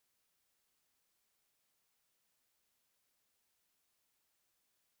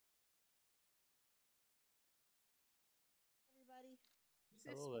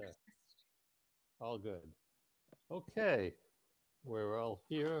Hello there. All good. Okay, we're all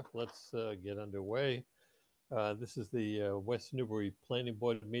here. Let's get underway. This is the West Newbury Planning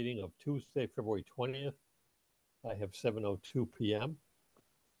Board meeting of Tuesday, February 20th. I have 7:02 p.m.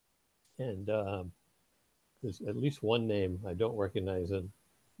 And there's at least one name I don't recognize.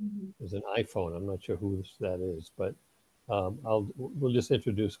 There's an iPhone. I'm not sure who that is, but we'll just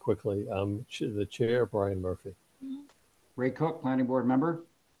introduce quickly. The chair, Brian Murphy. Ray Cook, Planning Board member.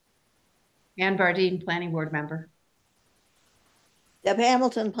 Ann Bardine, Planning Board member. Deb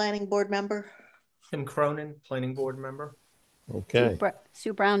Hamilton, Planning Board member. Tim Cronin, Planning Board member. Okay.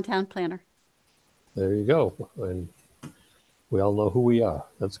 Sue Brown, Town Planner. There you go. And we all know who we are.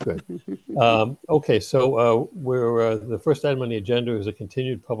 That's good. Okay, so we're the first item on the agenda is a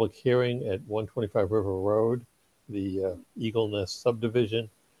continued public hearing at 125 River Road, the Eagle Nest subdivision.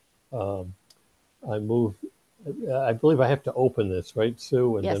 I believe I have to open this, right,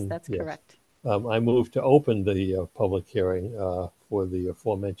 Sue? And yes, then, that's correct. I move to open the public hearing for the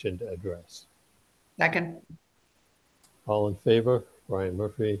aforementioned address. Second. All in favor? Brian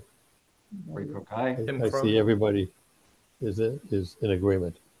Murphy. Ray Cook, aye. I see everybody is in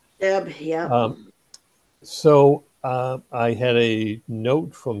agreement. Deb, yeah. So I had a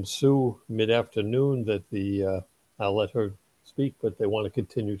note from Sue mid-afternoon that I'll let her speak, but they want to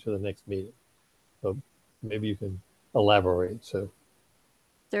continue to the next meeting. So maybe you can elaborate, Sue.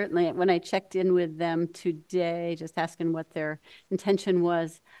 Certainly. When I checked in with them today, just asking what their intention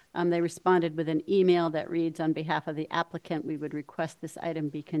was, they responded with an email that reads, on behalf of the applicant, we would request this item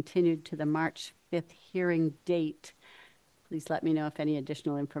be continued to the March 5th hearing date. Please let me know if any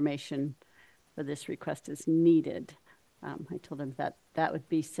additional information for this request is needed. I told him that would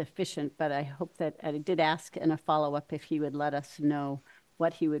be sufficient, but I hope that I did ask in a follow-up if he would let us know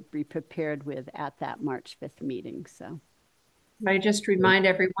what he would be prepared with at that March 5th meeting. So I just remind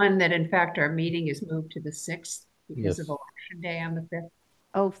everyone that in fact our meeting is moved to the 6th because of election day on the 5th.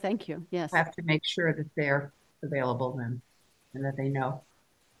 Oh, thank you. Yes. I have to make sure that they're available then and that they know.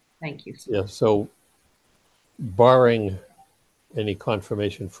 Thank you. Yeah, so barring any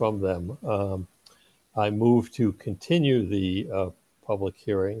confirmation from them, I move to continue the public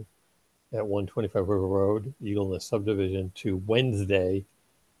hearing at 125 River Road, Eagle Nest subdivision, to Wednesday,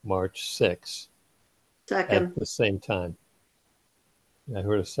 March 6th. Second. At the same time. I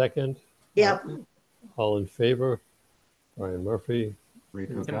heard a second. Yep. All in favor? Brian Murphy. Ray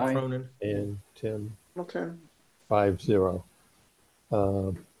Cook, Tim aye. Cronin. And Tim. Hamilton. 5-0.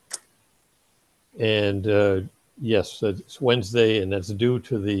 Yes, it's Wednesday, and that's due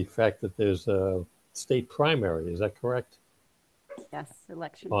to the fact that there's a state primary. Is that correct? Yes,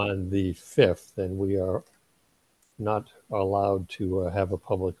 election. On the 5th, and we are not allowed to have a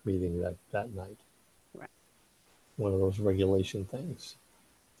public meeting that night. Right. One of those regulation things.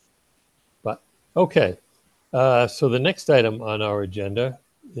 But okay, so the next item on our agenda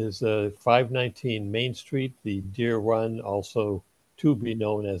is 519 Main Street, the Deer Run, also to be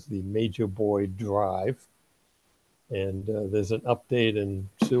known as the Major Boy Drive. And there's an update, and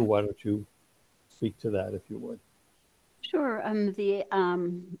Sue, why don't you speak to that if you would? Sure.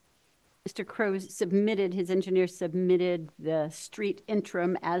 Mr. Crowe submitted, his engineer submitted the street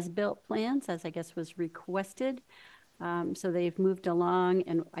interim as-built plans, as I guess was requested. So they've moved along,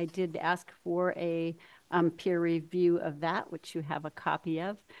 and I did ask for a peer review of that, which you have a copy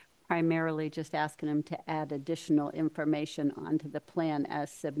of, primarily just asking him to add additional information onto the plan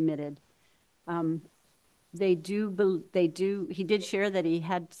as submitted. He did share that he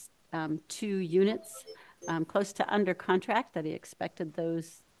had 2 units close to under contract, that he expected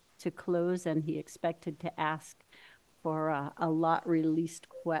those to close, and he expected to ask for a lot release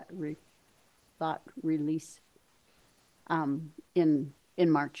in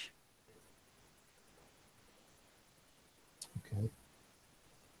March. Okay.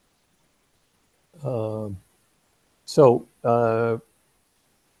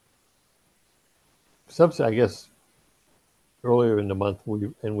 I guess earlier in the month,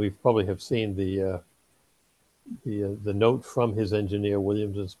 we probably have seen the note from his engineer,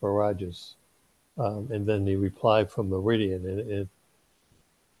 Williams and Sparagus, and then the reply from Meridian, and it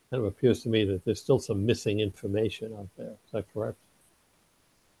kind of appears to me that there's still some missing information out there. Is that correct?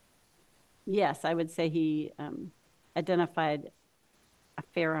 Yes, I would say he identified a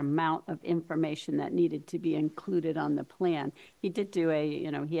fair amount of information that needed to be included on the plan. He did do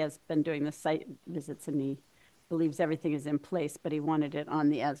he has been doing the site visits, and he believes everything is in place, but he wanted it on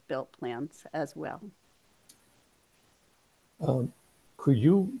the as-built plans as well. Could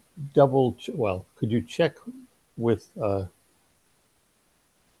you could you check with, I'm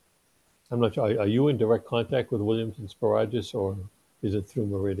not sure, are you in direct contact with Williams and Sparagus, or is it through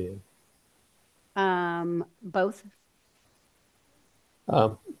Meridian? Both.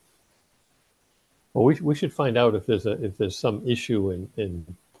 Well, we should find out if there's some issue in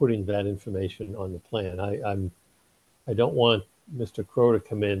putting that information on the plan. I don't want Mr. Crow to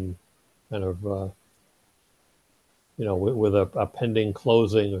come in kind of with a pending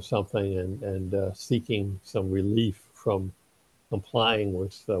closing or something and seeking some relief from complying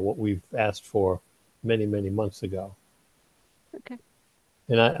with what we've asked for many, many months ago. Okay.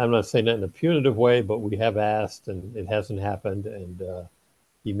 And I'm not saying that in a punitive way, but we have asked and it hasn't happened. And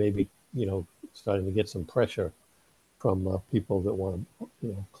he may be, starting to get some pressure from people that want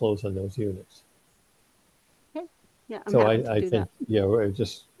to, close on those units. Okay. Yeah, I'm So happy to I do think, that. yeah,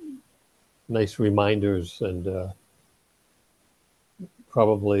 just nice reminders and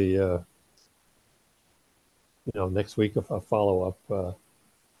probably, next week a follow-up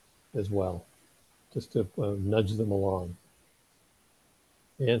as well, just to nudge them along.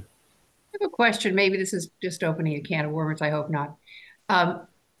 And I have a question. Maybe this is just opening a can of worms. I hope not.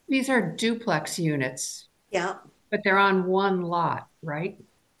 These are duplex units, Yeah, but they're on one lot, right?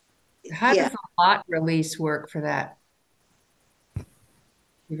 How yeah. does the lot release work for that?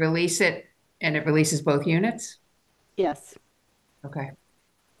 You release it and it releases both units? Yes. Okay.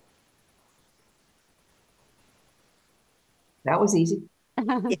 That was easy.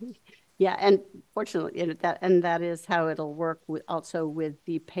 Yeah, and fortunately, that is how it'll work also with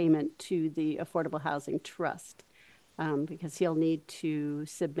the payment to the Affordable Housing Trust, because he'll need to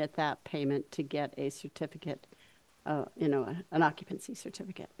submit that payment to get a certificate, an occupancy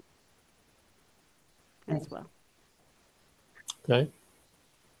certificate as well. okay.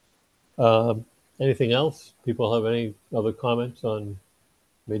 Anything else? People have any other comments on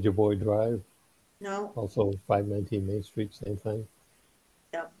Major Boyd Drive? No, Also 519 Main Street, same thing?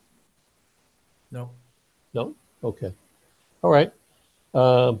 yeah. No. No? Okay. All right.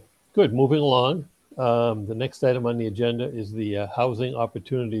 Good. Moving along. The next item on the agenda is the Housing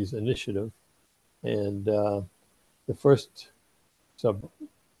Opportunities Initiative. And the first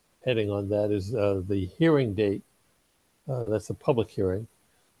subheading on that is the hearing date. That's a public hearing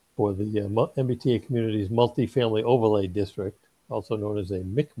for the MBTA Communities Multifamily Overlay District, also known as a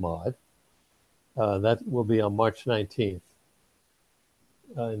MICMOD. That will be on March 19th.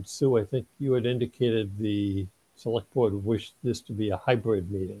 And Sue, I think you had indicated the select board wished this to be a hybrid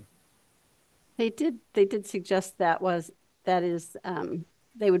meeting. They did suggest they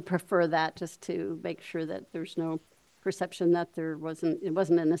would prefer that, just to make sure that there's no perception that it wasn't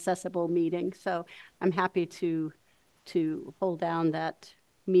an accessible meeting. So I'm happy to hold down that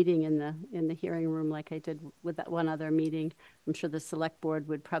meeting in the hearing room like I did with that one other meeting. I'm sure the select board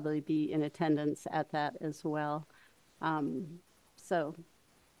would probably be in attendance at that as well. So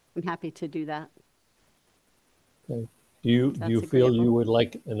I'm happy to do that. Okay. Do you feel agreeable. you would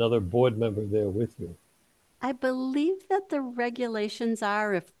like another board member there with you? I believe that the regulations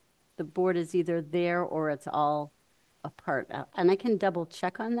are if the board is either there or it's all apart. And I can double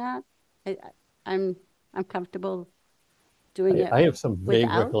check on that. I'm comfortable doing it I have some vague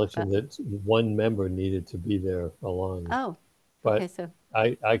without, recollection that one member needed to be there along. Oh, but okay. So,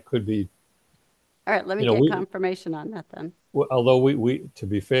 I could be, all right, let me get confirmation on that then. although we to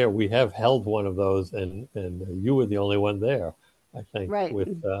be fair, we have held one of those and you were the only one there, I think, Right.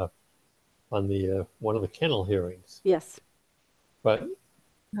 with on the one of the kennel hearings. Yes. But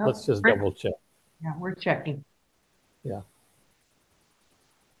let's just double check. Yeah, we're checking. Yeah.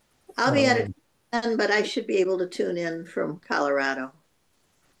 I'll be at it, but I should be able to tune in from Colorado.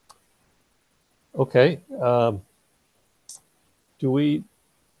 Okay. Do we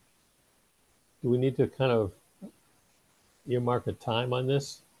need to kind of earmark a time on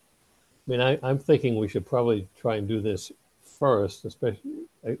this? I mean, I'm thinking we should probably try and do this first, especially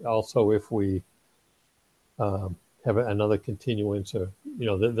also if we have another continuance, or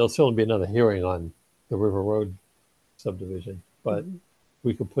there'll still be another hearing on the River Road subdivision, but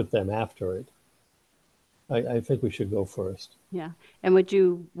we could put them after it. I think we should go first. Yeah. And would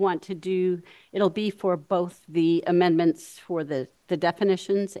you want to do, it'll be for both the amendments for the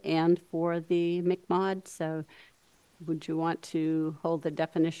definitions and for the MICMOD. So would you want to hold the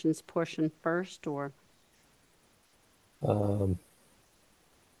definitions portion first, or? That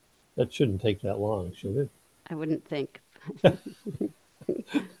shouldn't take that long, should it? I wouldn't think.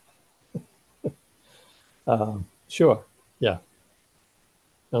 Sure. Yeah.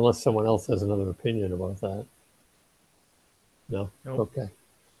 Unless someone else has another opinion about that. No? Nope. Okay.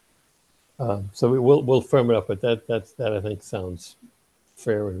 So we'll firm it up, but that I think sounds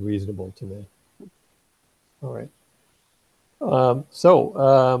fair and reasonable to me. All right.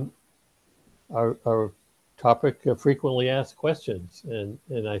 Our topic, frequently asked questions,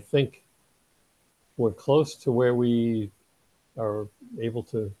 and I think we're close to where we are able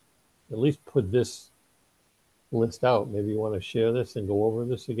to at least put this list out. Maybe you want to share this and go over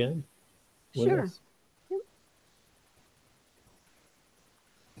this again with Sure. us?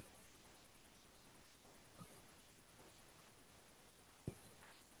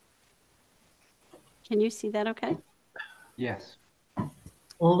 Can you see that okay? Yes.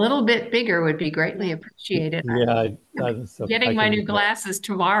 A little bit bigger would be greatly appreciated. Yeah, Getting my new glasses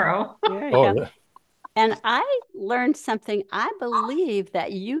tomorrow. There you Oh, go. yeah. And I learned something. I believe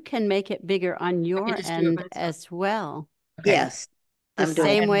that you can make it bigger on your just do it end myself. as well, Okay. Yes, the I'm doing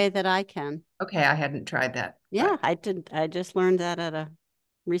same it. way that I can. Okay, I hadn't tried that. Yeah, I did. I just learned that at a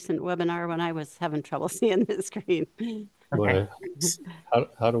recent webinar when I was having trouble seeing the screen. Okay.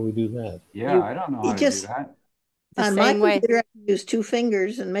 How do we do that? Yeah, You- I don't know You how to do just- that. The On my same way. computer, I use 2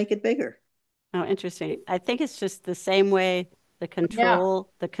 fingers and make it bigger. Oh, interesting. I think it's just the same way the control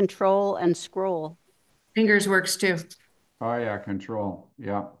and scroll. Fingers works too. Oh, yeah, control.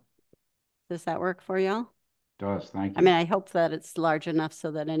 Yeah, Does that work for y'all? does. Thank I you. mean, I hope that it's large enough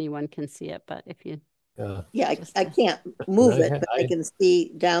so that anyone can see it, but if you, Yeah, Just I a- can't move I it, ha- but I I- can see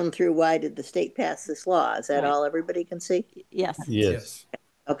down through why did the state pass this law? Is that Right. all everybody can see? yes. Yes.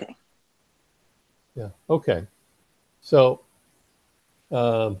 Okay. Yeah. Okay. So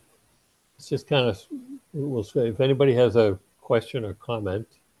it's just kind of, we'll say, if anybody has a question or comment,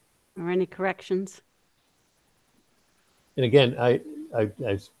 Or any corrections? and again, I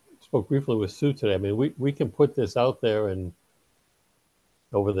spoke briefly with Sue today. I mean, we can put this out there and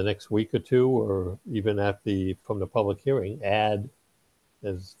over the next week or two, or even from the public hearing, add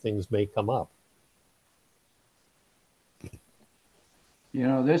as things may come up. You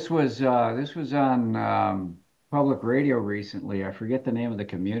know, this was on public radio recently. I forget the name of the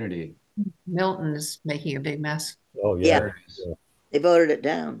community. Milton is making a big mess. Oh, Yeah. There it is. They voted it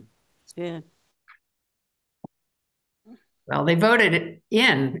down. Good. Well, they voted it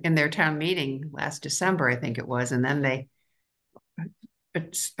in their town meeting last December, I think it was, and then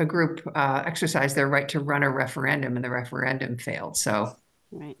a group exercised their right to run a referendum, and the referendum failed. So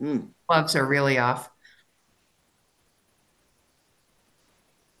Right. gloves are really off.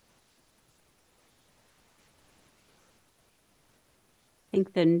 I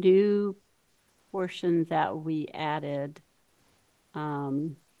think the new portion that we added,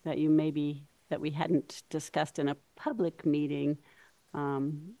 that we hadn't discussed in a public meeting,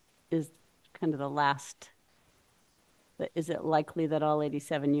 is kind of the last. Is it likely that all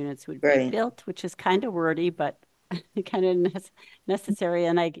 87 units would be Right. built, which is kind of wordy, but kind of necessary.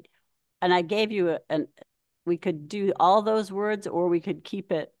 And I gave you we could do all those words, or we could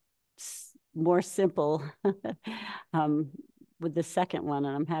keep it more simple with the second one.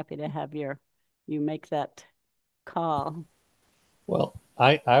 And I'm happy to have you make that call. Well,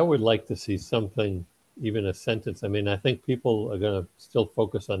 I would like to see something, even a sentence. I mean, I think people are going to still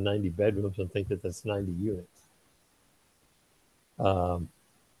focus on 90 bedrooms and think that that's 90 units.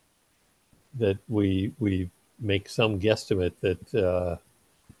 That we make some guesstimate that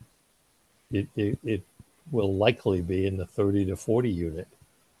it will likely be in the 30 to 40 unit,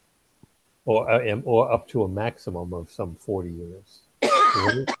 or up to a maximum of some 40 units.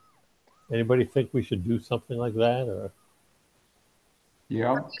 Anybody think we should do something like that, or?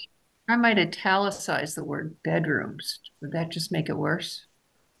 Yeah. I might italicize the word bedrooms. Would that just make it worse?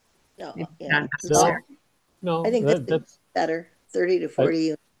 No, Maybe yeah. not necessary. No, I think that's better. 30 to 40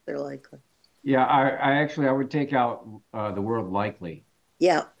 units are likely. Yeah, I would take out the word likely.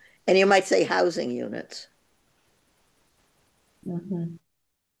 Yeah. And you might say housing units. Mhm.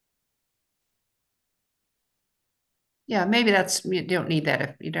 Yeah, maybe you don't need that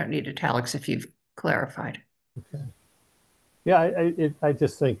if you don't need italics if you've clarified. okay. Yeah, I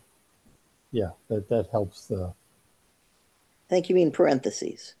just think, yeah, that helps the. I think you mean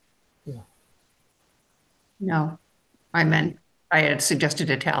parentheses. No, I had suggested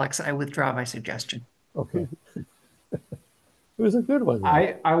italics. I withdraw my suggestion. Okay. It was a good one, though.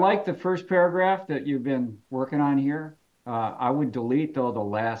 I like the first paragraph that you've been working on here. I would delete though the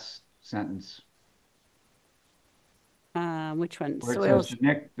last sentence Which one? where it Soils. says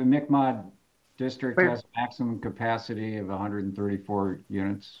the MICMOD district Where- has maximum capacity of 134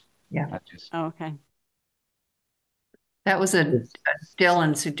 units. Yeah. That just Oh, okay. That was a It's-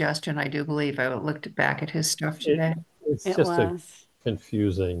 Dylan suggestion, I do believe. I looked back at his stuff today. It's It just a was.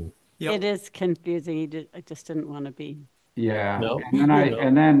 confusing. Yep. It is confusing. I just didn't want to be. yeah. No,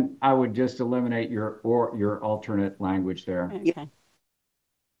 And then I would just eliminate your alternate language there. Okay.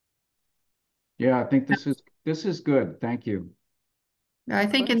 Yeah, I think this is good. Thank you. I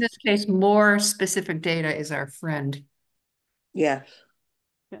think in this case, more specific data is our friend. Yes.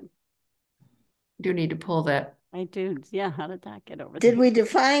 Do need to pull that. I do. Yeah, how did that get over Did there? we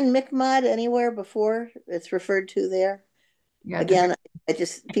define MICMOD anywhere before it's referred to there? Yeah, Again,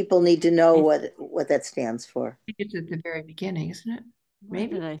 people need to know what that stands for. I think it's at the very beginning, isn't it? Where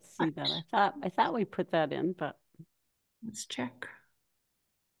Maybe. did I see that? I thought we put that in, but Let's check.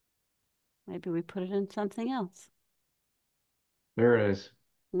 maybe we put it in something else. There it is.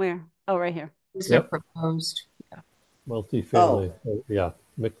 Where? Oh, right here. Is Yep. that proposed? Yeah. Multifamily, yeah,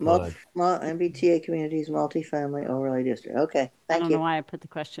 McMod. MBTA communities, multifamily overlay district. Okay, I thank don't know you. why I put the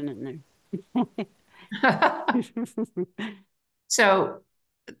question in there. So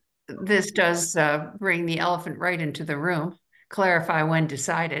this does bring the elephant right into the room. Clarify when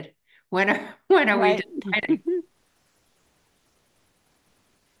decided. When are we Right. deciding?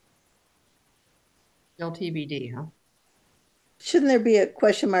 Still TBD, huh? Shouldn't there be a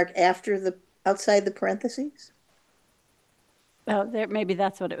question mark after outside the parentheses? Oh, there, maybe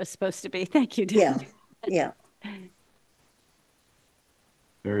that's what it was supposed to be. Thank you, Yeah, Dan. yeah.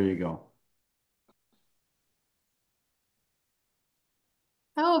 There you go.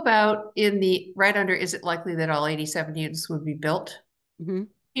 How about right under, is it likely that all 87 units would be built? Mhm.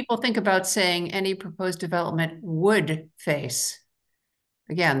 People think about saying any proposed development would face.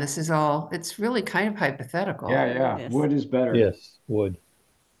 Again, this is all, it's really kind of hypothetical. Yeah. Yes. Wood is better. Yes, would.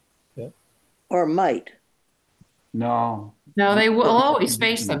 Or might. No. No, they will Wood is always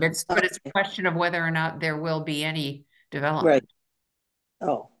face them. conditional. But it's a question of whether or not there will be any development. Right.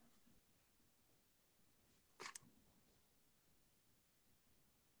 Oh,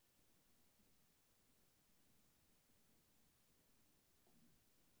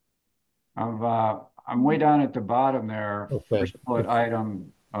 I'm way down at the bottom there. Okay. First bullet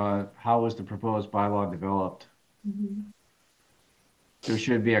item, how was the proposed bylaw developed? Mhm. There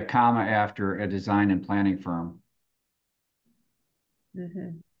should be a comma after a design and planning firm.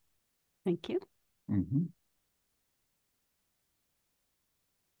 Mhm. Thank you. Mhm.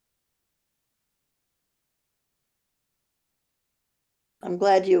 I'm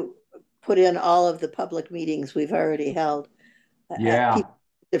glad you put in all of the public meetings we've already held. Yeah. People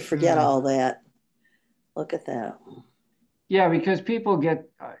to forget all that. Look at that. Yeah, because people get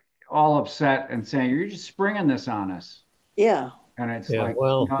all upset and saying, you're just springing this on us. Yeah. And it's Yeah, like,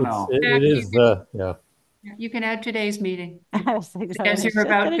 well, no. it is, yeah. You can add today's meeting. I was like, I As was you're just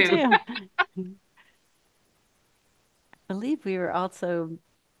about gonna to. do. I believe we were also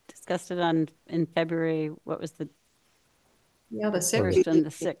discussed it in February. What was the Yeah, the Sorry. sixth. first and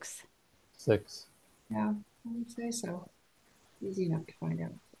the 6th? 6. Yeah, I would say so. Easy enough to find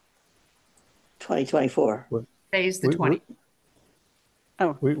out. 2024. Today's the We- 20th.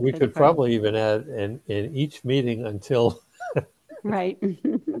 Oh, We beg could your pardon. probably even add in each meeting until, Right.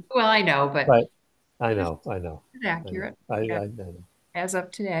 Well, I know, but right, I know. I know. it's accurate. I Yeah. know. As of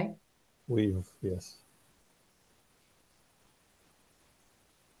today. Yes.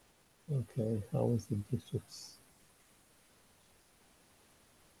 Okay, how was the districts?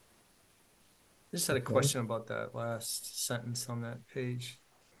 I just had a Okay. question about that last sentence on that page.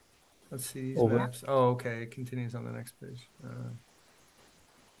 Let's see these Over. maps. Oh, okay. It continues on the next page.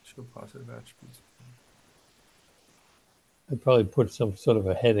 Show positive attributes. I'd probably put some sort of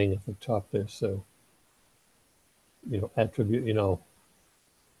a heading at the top there, so, attribute, on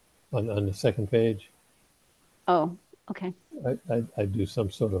the second page, Oh, okay. I'd do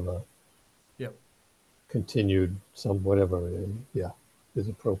some sort of a Yep. continued, whatever, yeah, is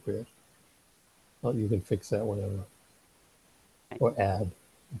appropriate. Well, you can fix that whenever, or add.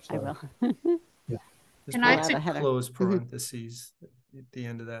 I'm I sorry. will. Just And put I add a header. close Mhm. parentheses at the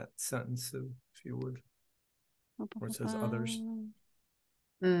end of that sentence, so if you would, where it says others.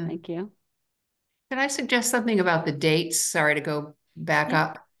 Thank you. Can I suggest something about the dates? Sorry to go back Yeah.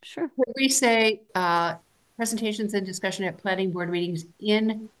 up. Sure. Could we say presentations and discussion at planning board meetings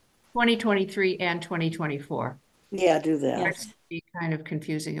in 2023 and 2024? Yeah, do that. Yes. It'd be kind of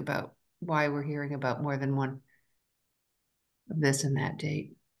confusing about why we're hearing about more than one of this and that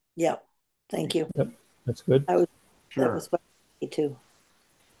date. Yep. Thank you. Yep, that's good. That Sure. was me too.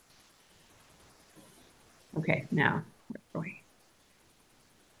 Okay, now, where are we?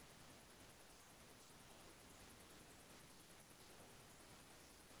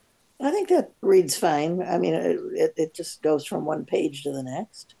 I think that reads fine. I mean, it just goes from one page to the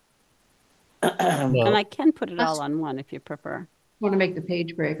next. And Now, I can put it all on one if you prefer. Want to make the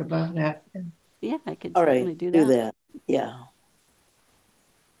page break above that. Yeah, I could All certainly right, do do that. that. Yeah.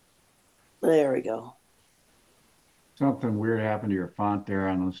 There we go. Something weird happened to your font there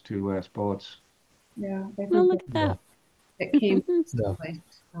on those two last bullets. Yeah. I Oh, think look at that. It came Yeah. someplace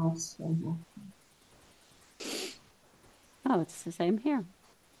else. Oh, it's the same here.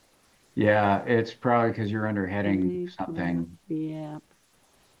 Yeah, it's probably because you're under heading Mm, something. Yeah.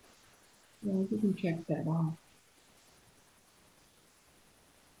 Yeah, we can check that off.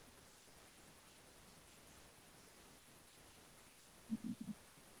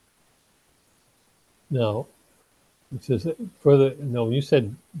 No, it says further. No, you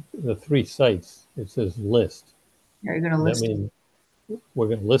said the 3 sites. It says list. Are you going to Does that list it? mean we're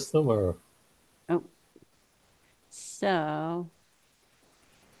going to list them, or Oh. So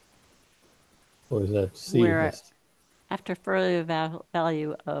is that C we're list? after further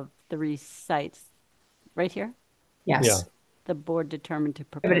value of 3 sites, right here, Yes. Yeah. the board determined to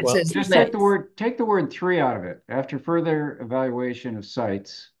But it propose says 2 Just list. take the word 3 out of it. After further evaluation of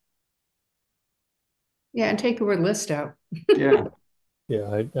sites. Yeah, and take the word list out. Yeah. Yeah,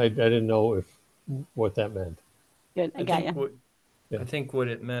 I didn't know what that meant. Good, I got you. Yeah. I think what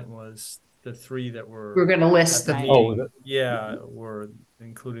it meant was the 3 that We're were going to list at the the Right. meeting, Oh, yeah, were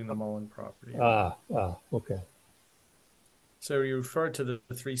including the Mullen property. Okay. So you referred to the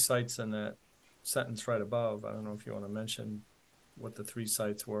 3 sites in that sentence right above. I don't know if you want to mention what the 3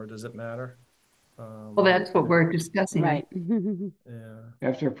 sites were. Does it matter? Well, that's what we're discussing. Right. Yeah.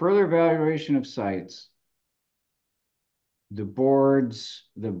 After further evaluation of sites, the board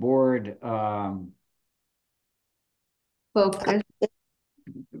Focus. the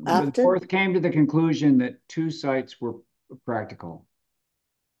Often? board came to the conclusion that 2 sites were practical.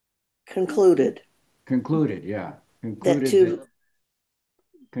 Concluded Concluded, yeah. that two,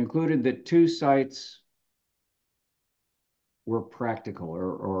 Concluded that 2 sites were practical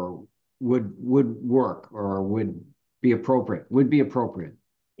or would work or would be appropriate.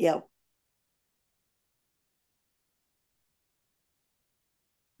 yeah,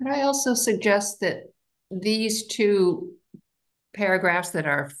 Could I also suggest that these 2 paragraphs that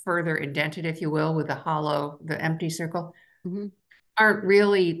are further indented, if you will, with the empty circle, Mhm. aren't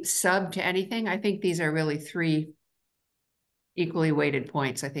really sub to anything. I think these are really 3 equally weighted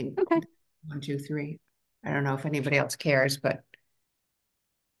points. I think Okay. 1, 2, 3. I don't know if anybody else cares, but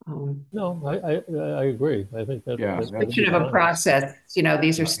No, I agree. I think Yeah, that that's fiction of a fine. process,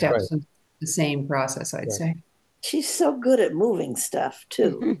 these are Right. steps in the same process, I'd Right. say. she's so good at moving stuff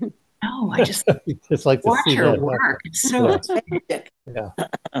too. No, I just Just like to watch see her that work. happen. It's so Yeah. Magic. Yeah.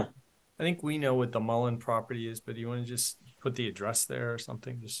 I think we know what the Mullen property is, but do you want to just put the address there or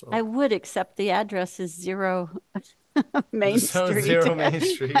something? Just so I would, accept the address is 0 Main So Street. 0 Main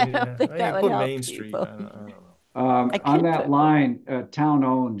Street. I Yeah. don't think I that mean, would put help Main Street. people. I don't know. I on could that put- line, town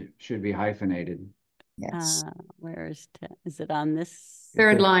owned should be hyphenated. yes. Where is it on this?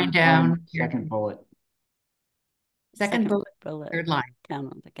 Third line down. Second bullet. Second bullet, bullet. third line. Town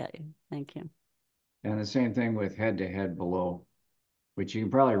owned, I got you. Thank you. And the same thing with head to head below, which you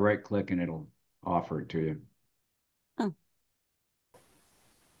can probably right click and it'll offer it to you. Oh.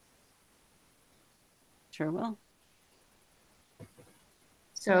 Sure will.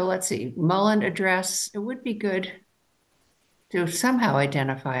 So let's see, Mullen address, it would be good to somehow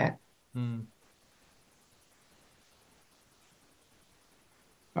identify it.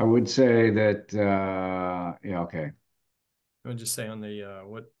 I would say that, yeah, okay. I would just say on the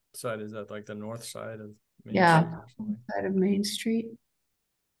what side is that? Like the north side of Main Yeah. Street or something? Side of Main Street.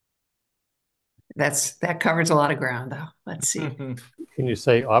 That covers a lot of ground though. Let's see. Can you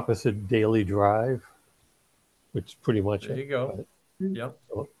say opposite Daily Drive? Which pretty much There you go. but Yep.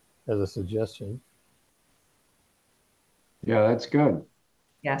 as a suggestion. Yeah, that's good.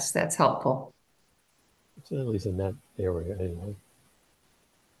 Yes, that's helpful. It's at least in that area anyway.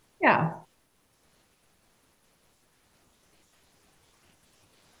 Yeah.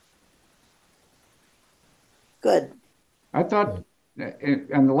 Good. I thought,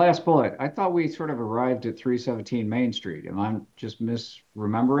 and the last bullet, I thought we sort of arrived at 317 Main Street. Am I just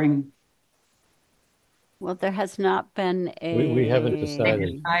misremembering? Well, there has not been We haven't a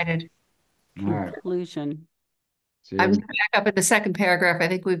decided. Decided. All right. conclusion. See, I'm back up in the second paragraph. I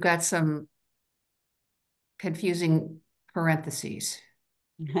think we've got some confusing parentheses.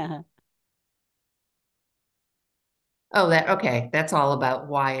 Oh, okay. That's all about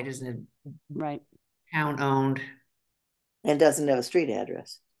why it isn't Right. town owned. And doesn't have a street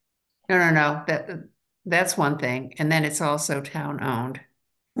address. No. That's one thing. And then it's also town owned.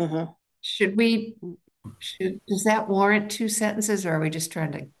 Mhm. Does that warrant 2 sentences, or are we just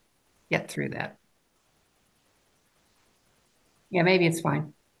trying to get through that? Yeah, maybe it's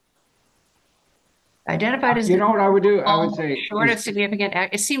fine. Identified as you know what I would do? I would say, short of significant,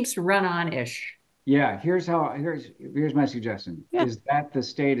 it seems run-on-ish. yeah, here's my suggestion. Yeah. Is that the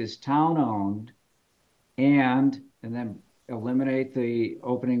state is town owned and then eliminate the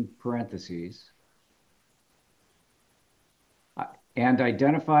opening parentheses. And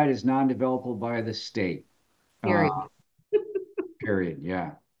identified as non-developable by the state. Period. Period,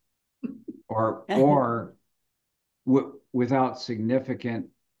 yeah. Or without significant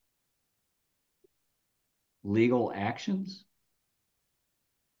legal actions?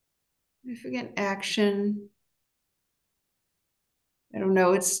 Significant action. I don't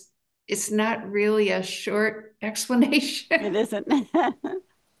know. It's not really a short explanation. It isn't.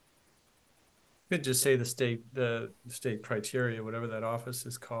 Could just say the state criteria, whatever that office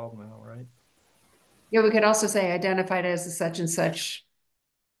is called now, right? Yeah, we could also say identified as the such and such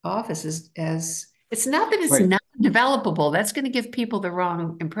office as it's not that it's Right. not developable. That's going to give people the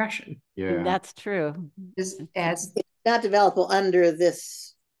wrong impression. Yeah. That's true. As It's not developable under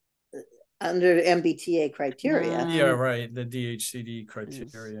this, under MBTA criteria. Yeah, right. The DHCD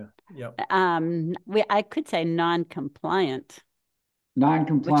criteria. Yep. I could say non-compliant.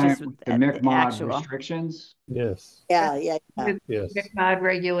 Non-compliant with the the MICMOD actual. restrictions? Yes, Yeah. with yes. MICMOD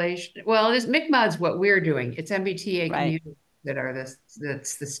regulation. Well, this MICMOD's what we're doing. It's MBTA Right. communities that are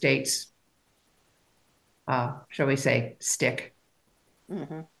that's the state's shall we say stick.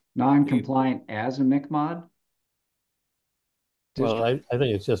 Mhm. Non-compliant as a MICMOD? Well, I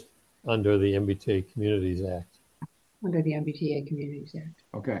think it's just under the MBTA Communities Act. Under the MBTA Communities Act.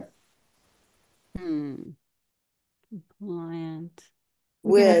 Okay. Compliant.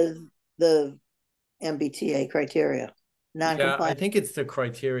 With the MBTA criteria, Yeah, I non-compliant. think it's the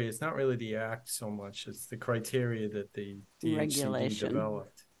criteria. It's not really the act so much. It's the criteria that the DHCD Regulation.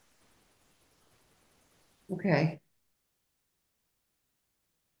 developed. Okay.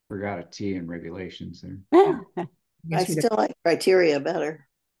 Forgot a T in regulations there. I Guess we still like criteria better.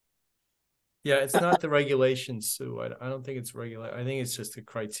 Yeah, it's not the regulations, Sue. I don't think it's regular. I think it's just the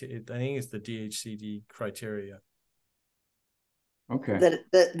criteria. I think it's the DHCD criteria. Okay.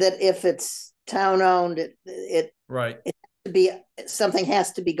 That if it's town owned, it Right. to be something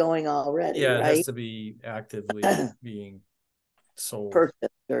has to be going already, Yeah, it has right? to be actively being sold.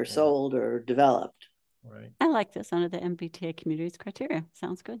 Purchased or sold or developed. Right. I like this under the MBTA communities criteria.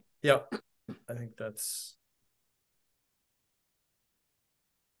 Sounds good. Yep. I think that's.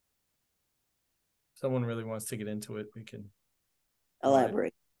 Someone really wants to get into it, we can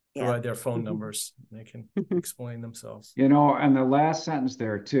Elaborate. Yeah. provide their phone numbers. And they can explain themselves. You know, and the last sentence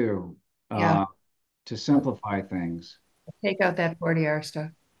there too, Yeah. to simplify things, take out that 40-hour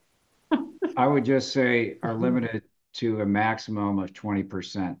stuff. I would just say are limited to a maximum of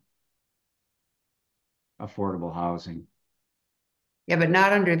 20% affordable housing. Yeah, but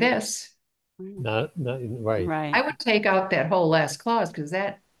not under this. Not right. Right. I would take out that whole last clause because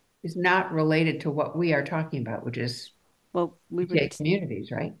that is not related to what we are talking about, which is Well, we were MBTA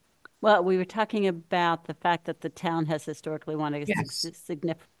communities, right? talking about the fact that the town has historically wanted a Yes.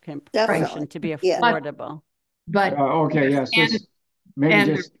 significant Definitely. portion to be Yeah. affordable. But Okay, yes, just maybe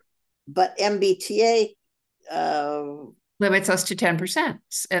and- just But MBTA, limits us to 10%.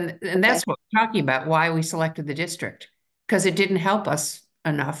 And that's what we're talking about, why we selected the district. Because it didn't help us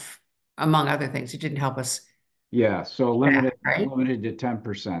enough, among other things. It didn't help us. yeah, so limited right? limited to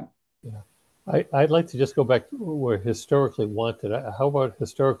 10%. I'd like to just go back to where historically wanted. How about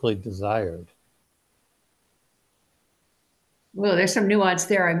historically desired? Well, there's some nuance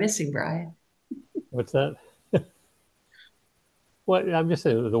there I'm missing, Brian. What's that? Well, I'm just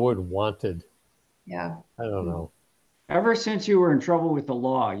saying the word wanted. Yeah. I don't know. Ever since you were in trouble with the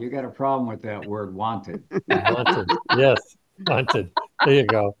law, you got a problem with that word wanted. Wanted. Yes, wanted. There you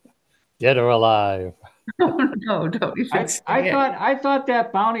go. Dead or alive. No, don't even say it. I thought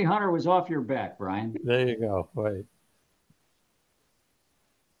that bounty hunter was off your back, Brian. There you go. Right.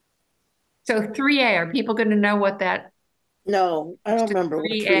 So 3A, are people going to know what that no, I don't remember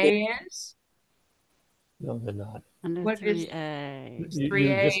what 3A is? No, they're not. Under What is- 3A. You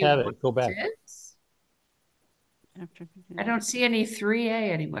 3A just had it. Go back. is? After I don't see any 3A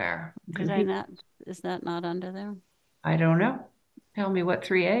anywhere. Did I not? Is that not under there? I don't know. Tell me what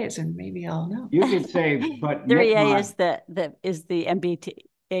 3A is and maybe I'll know. You could say, but 3A MICMOD, is the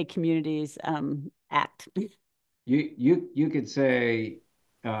MBTA Communities Act. you could say,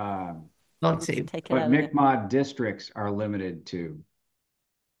 Let's see. Take it but out of it. MICMOD districts are limited to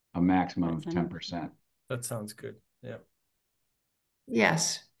a maximum of That's 10%. That sounds good. Yeah.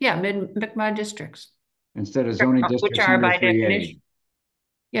 Yes. Yeah, MICMOD districts. Instead of zoning Which districts are under by 3A. definition.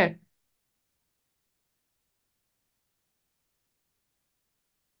 Yeah.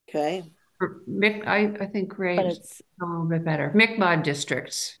 Okay. I think Ray But is it's a little bit better. MICMOD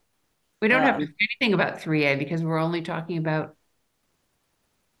districts. We don't have to say anything about 3A because we're only talking about,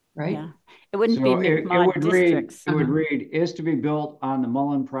 right? yeah. It wouldn't be So it McMod would read, districts. it would read, is to be built on the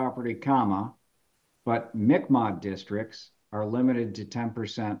Mullen property, comma, but McMod districts are limited to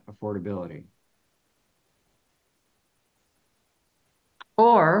 10% affordability.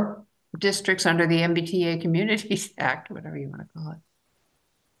 Or districts under the MBTA Communities Act, whatever you want to call it.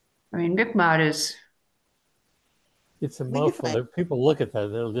 I mean, MICMOD is, It's a We could mouthful. find- If people look at that,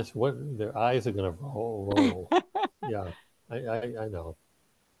 they'll just, what, their eyes are gonna roll. Yeah, I know.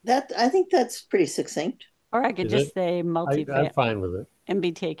 I think that's pretty succinct. Or I could Is just it? say I'm multi-family, fine with it.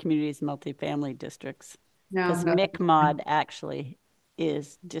 MBTA communities, multifamily districts. no, Because MICMOD actually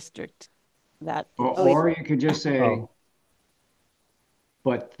is district. That is. Or you could just say, Oh,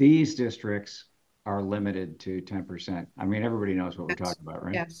 but these districts are limited to 10%. I mean, everybody knows what we're talking about,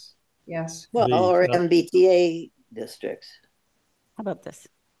 right? yes, yes, Well, These, or yeah. MBTA districts. How about this?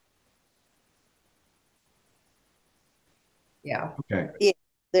 yeah. Okay.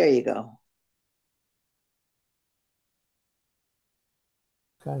 There you go.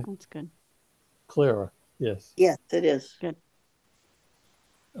 Okay, That's good. clearer, yes. Yes, it is. Good.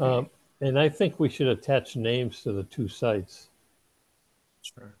 And I think we should attach names to the two sites,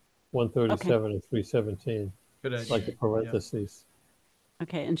 Sure. 137 and 317, Good idea. like the Yeah. parentheses.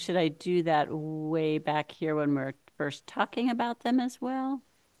 Okay, and should I do that way back here when we're first talking about them as well?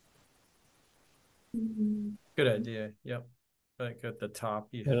 Good idea. Yep. Like at the top,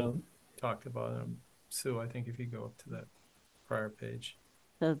 you You had know, talked about them. Sue, I think if you go up to that prior page.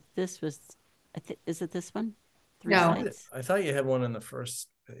 So this was, is it this one? Three No. sites? I thought you had one on the first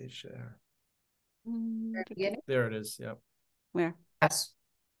page there. Yeah. There it is. Yep. Where? Yes.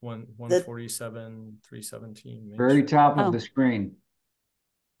 147, 317. Main Very Street. top of Oh. the screen.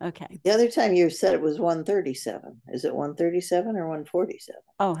 Okay. The other time you said it was 137. Is it 137 or 147?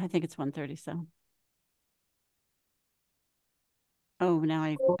 Oh, I think it's 137. Oh, now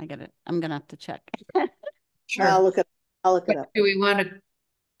I get it. I'm gonna have to check. Sure. I'll look it But up. do we want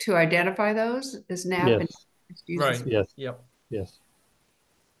to identify those as NAP? And yes, just use Right. yes, Yep. yes.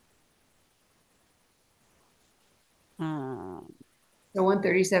 So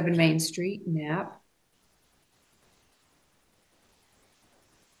 137 Main Street, NAP.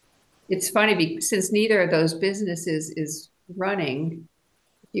 It's funny since neither of those businesses is running,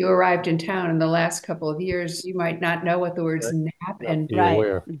 if you arrived in town in the last couple of years, you might not know what the words Right. NAP Not and be Right.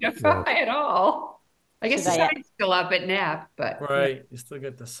 aware. identify at all. I guess the Should I- sign's still up at NAP, but Right. You still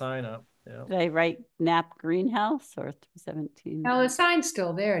get the sign up. Yeah. Did I write Knapp Greenhouse or 317? no, the sign's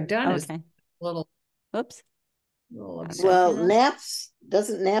still there. Done is a Okay. little Whoops. upset. Well, Yeah.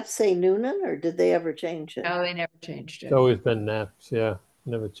 doesn't Naps say Noonan, or did they ever change it? No, they never changed it. It's always been naps, yeah,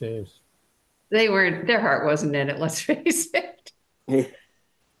 never changed. They weren't, their heart wasn't in it, let's face it. Yeah.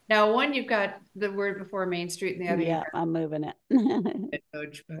 Now, one you've got the word before Main Street and the other Yeah, I'm moving it. you've got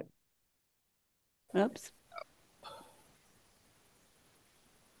Doge, but Oops.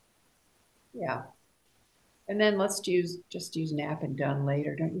 yeah. And then let's just use NAP and done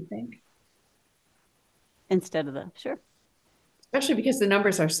later, don't you think? Instead of the, sure, Especially because the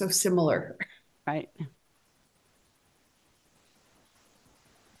numbers are so similar. right.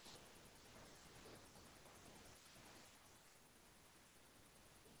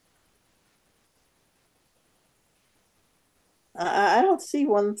 I don't see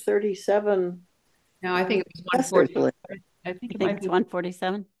 137. No, I think it was Master 140. plan. I think You it think might it's be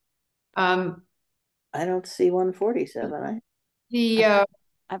 147? I don't see 147. the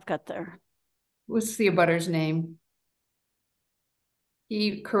I've got there. what's the abutter's name?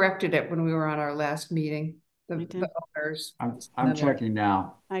 He corrected it when we were on our last meeting. You The did? owners. I'm checking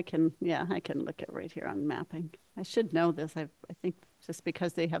now. I can look at right here on mapping. I should know this. I think just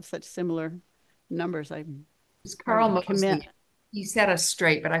because they have such similar numbers, I It's Carl Hard to commit. Mosley. He set us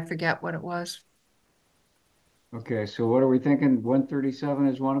straight, but I forget what it was. Okay, so what are we thinking? 137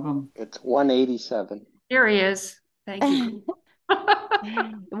 is one of them? It's 187. Here he is. Thank you.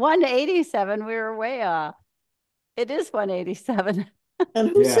 187, we were way off. It is 187. And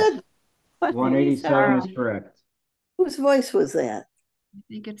who Yes. said, 187 is correct. whose voice was that? I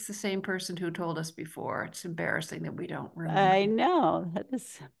think it's the same person who told us before. It's embarrassing that we don't remember. I know, that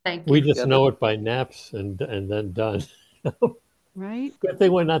is, Thank you. We just Yeah, know it by naps and then done. right? Good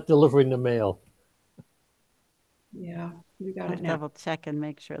thing we're not delivering the mail. Yeah, we got I'll it now. double check and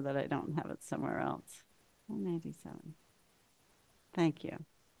make sure that I don't have it somewhere else. 187. Thank you.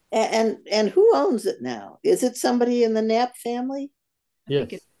 And who owns it now? Is it somebody in the Knapp family? I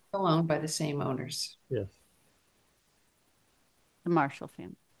think Yes, it's still owned by the same owners. yes. The Marshall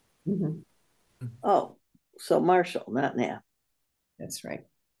family. Mhm. Oh, so Marshall, not Knapp. That's right.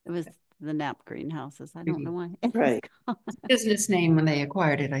 It was the Knapp greenhouses. I don't know why. Right. Business name when they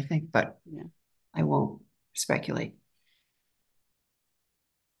acquired it, I think, but Yeah. I won't speculate.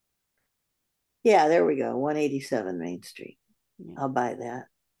 Yeah, there we go. 187 Main Street. Yeah. I'll buy that.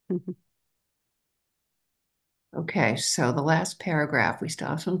 Okay, so the last paragraph, we still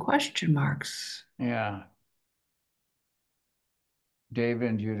have some question marks. Yeah. David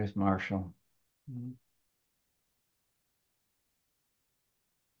and Judith Marshall.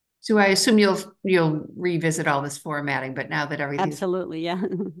 So I assume you'll revisit all this formatting, but now that everything's Absolutely, yeah.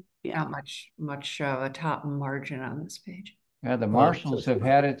 Yeah. not much of a top margin on this page. Yeah, the Well, Marshalls have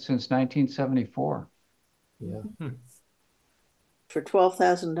had it since 1974. Yeah. For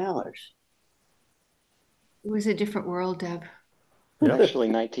 $12,000. It was a different world, Deb. Yep. Actually,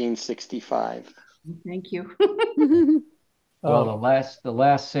 1965. Thank you. Well, Oh, the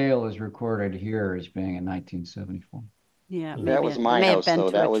last sale is recorded here as being in 1974. Yeah, That maybe was it my may have house, been though.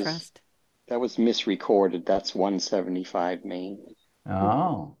 to That a was- trust. That was misrecorded. That's 175 Main.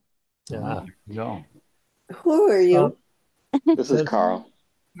 Oh, yeah. well, there you go. Who are you? This is Since- Carl.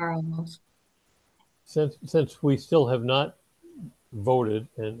 Carlos. Since we still have not voted,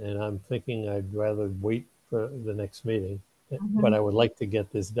 and I'm thinking I'd rather wait for the next meeting, but I would like to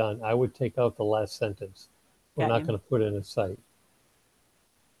get this done. I would take out the last sentence. We're Got not you. going to put in a site.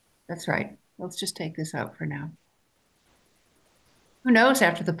 That's right. Let's just take this out for now. Who knows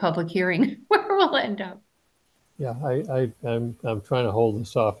after the public hearing where we'll end up? Yeah, I'm trying to hold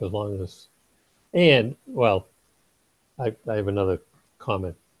this off as long as, and well, I have another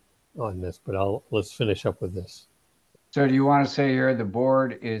comment on this, but let's finish up with this. So do you want to say here the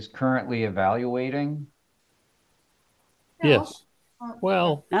board is currently evaluating? No. Yes.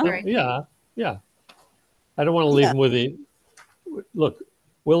 Well, Oh. Right. yeah. I don't want to leave them with the, look,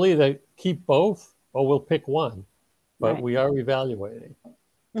 we'll either keep both or we'll pick one, but Right. we are evaluating.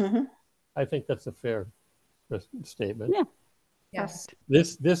 Mhm. I think that's a fair statement. Yeah. Yes.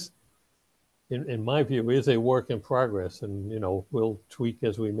 This, in my view, is a work in progress, and we'll tweak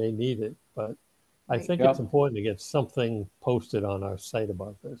as we may need it. But I Right. think Yep. it's important to get something posted on our site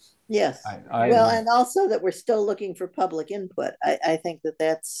about this. Yes. I Well, agree. and also that we're still looking for public input. I think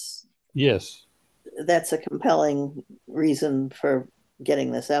that's Yes. a compelling reason for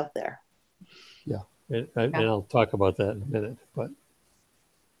getting this out there. Yeah. And I'll talk about that in a minute. But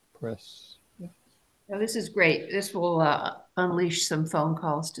press. Yeah. No, this is great. This will unleash some phone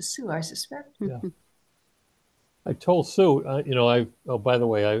calls to Sue, I suspect. Yeah. I told Sue, oh, by the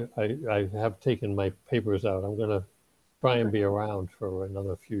way, I have taken my papers out. I'm going to try and be around for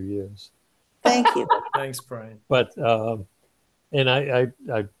another few years. Thank you. Thanks, Brian. But, and I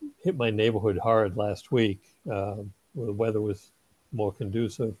hit my neighborhood hard last week. Where the weather was more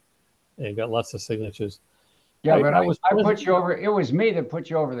conducive and got lots of signatures. Yeah, but I was put you over. It was me that put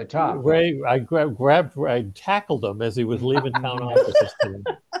you over the top. Ray, I I tackled him as he was leaving town offices today.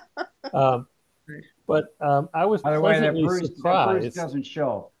 But I was By the way, that pleasantly bruise surprised. doesn't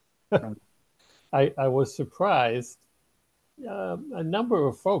show. I was surprised. A number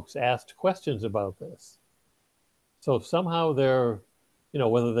of folks asked questions about this. So somehow they're,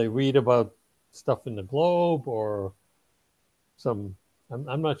 whether they read about stuff in the Globe or I'm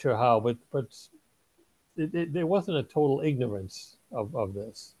not sure how, but there wasn't a total ignorance of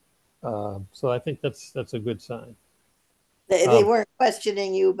this. So I think that's a good sign. They weren't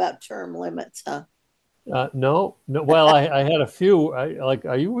questioning you about term limits, huh? No. Well, I had a few.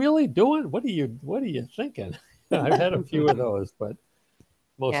 Are you really doing? What are you thinking? I've had a few of those, but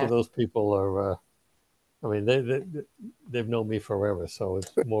most Yeah. of those people are. I mean, they've known me forever, so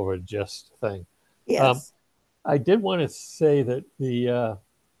it's more of a jest thing. Yes. I did want to say that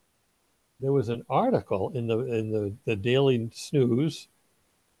there was an article in the Daily Snooze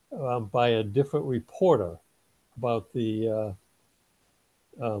by a different reporter about the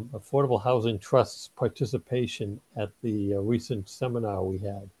Affordable Housing Trust's participation at the recent seminar we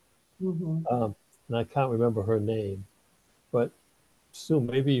had. And I can't remember her name, but Sue,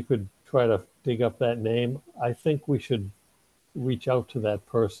 maybe you could try to dig up that name. I think we should reach out to that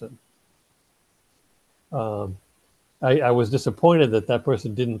person. I was disappointed that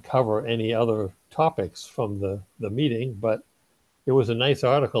person didn't cover any other topics from the meeting, but it was a nice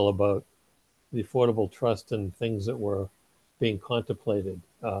article about the Affordable Trust and things that were being contemplated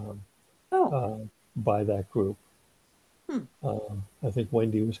by that group. I think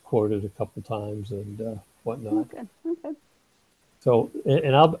Wendy was quoted a couple times and whatnot. Okay. So,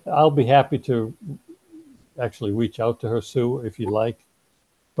 and I'll be happy to actually reach out to her, Sue, if you like.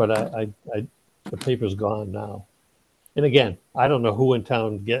 But the paper's gone now. And again, I don't know who in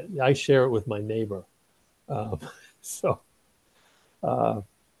town I share it with my neighbor. So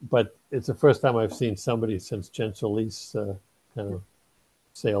but it's the first time I've seen somebody since Jen Solis kind of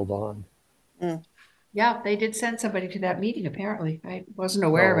sailed on. Yeah, they did send somebody to that meeting, apparently. I wasn't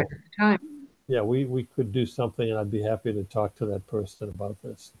aware of it So, at the time. yeah, we could do something, and I'd be happy to talk to that person about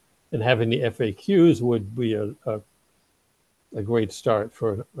this. And having the FAQs would be a great start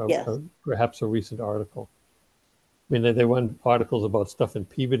for Yes. perhaps a recent article. I mean, they run articles about stuff in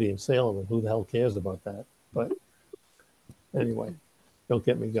Peabody and Salem, and who the hell cares about that? But anyway, don't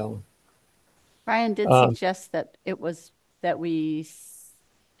get me going. Brian did suggest that that we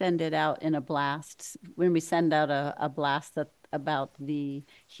send it out in a blast. When we send out a blast about the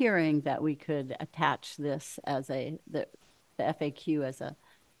hearing, that we could attach this as the FAQ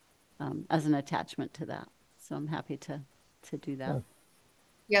as an attachment to that. So I'm happy to do that.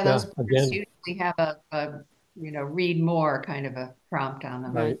 Yeah, those again, usually have a read more kind of a prompt on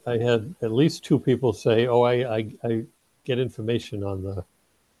them. Right. I had at least 2 people say, "Oh, I get information on the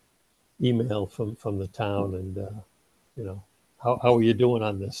email from the town, and you know, how are you doing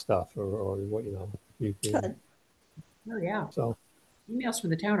on this stuff, or what, you know, you can." Good. Oh yeah. So Emails from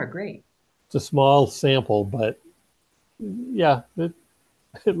the town are great. it's a small sample, but yeah, it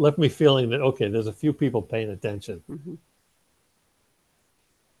left me feeling that, okay, there's a few people paying attention. Mm-hmm.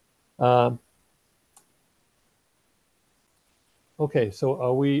 Okay,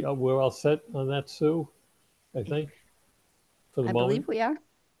 so we're all set on that, Sue? I think for the I moment. believe we are.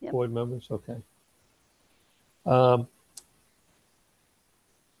 Yep. Board members, okay. The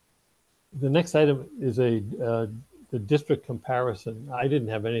next item is the district comparison. I didn't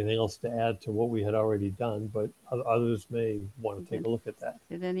have anything else to add to what we had already done, but others may want to take a look at that.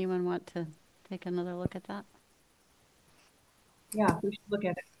 Did anyone want to take another look at that? Yeah, we should look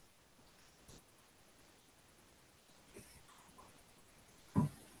at it.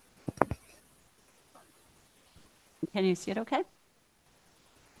 Can you see it okay?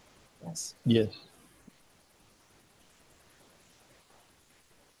 Yes. Yes.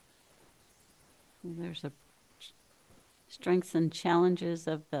 There's a strengths and challenges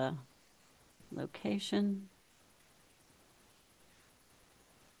of the location.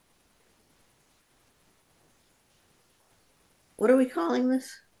 What are we calling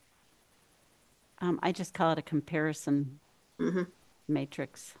this? I just call it a comparison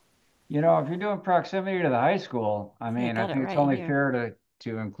matrix. You know, if you're doing proximity to the high school, I mean, I think it's only fair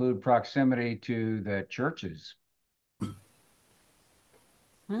to include proximity to the churches.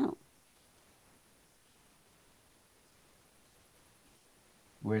 Oh.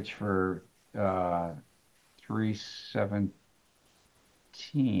 Which for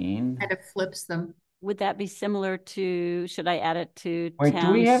 317 kind of flips them. Would that be similar to, should I add it to Wait,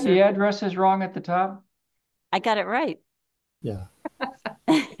 do we have the addresses wrong at the top? I got it right. Yeah.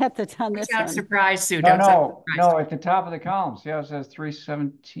 At the top. Don't sound surprised, Sue. No, at the top of the column. See how it says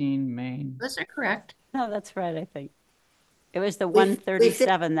 317 Main? Those are correct. No, that's right, I think. It was the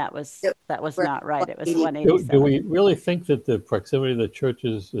 137 that was not right. It was 187. Do we really think that the proximity of the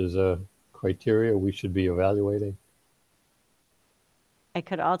churches is a criteria we should be evaluating? I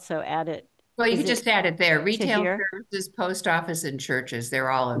could also add it. Well, you can just add it there. Retail services, post office, and churches. They're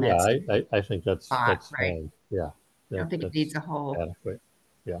all in that. Yeah, I think that's right. fine. Yeah. I don't think it needs a whole. Adequate.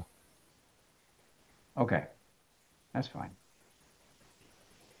 Yeah. Okay. That's fine.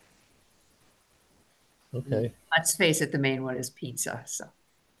 Okay. Let's face it, the main one is pizza. So.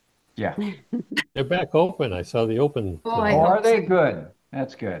 Yeah. They're back open. I saw the open. Oh, are they good?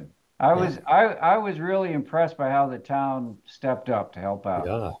 That's good. I was really impressed by how the town stepped up to help out.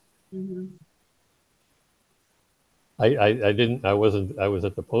 Yeah. Mm-hmm. I was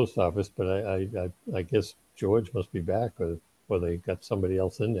at the post office, but I guess George must be back, or they got somebody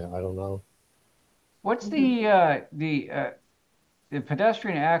else in there. I don't know. What's the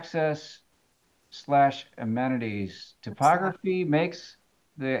pedestrian access / amenities topography makes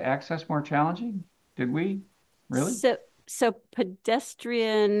the access more challenging? Did we really? So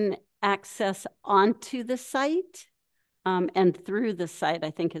pedestrian access onto the site and through the site,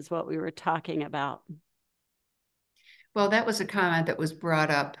 I think, is what we were talking about. Well, that was a comment that was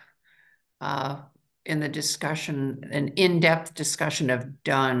brought up in the discussion, an in-depth discussion of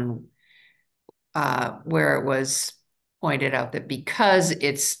Dunn, where it was pointed out that because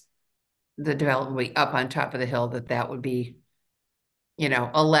it's the development will be up on top of the hill, that would be,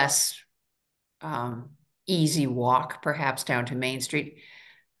 a less easy walk, perhaps down to Main Street.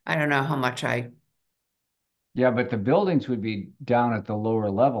 I don't know how much Yeah, but the buildings would be down at the lower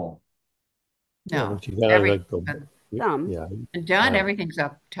level. No, yeah. And Dunn, everything's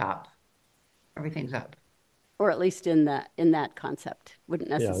up top. Everything's up. Or at least in that concept. Wouldn't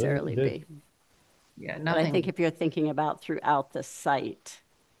necessarily be. Yeah, nothing. But I think if you're thinking about throughout the site.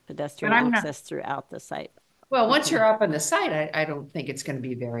 pedestrian I'm not- access throughout the site. Well, once you're up on the site, I don't think it's going to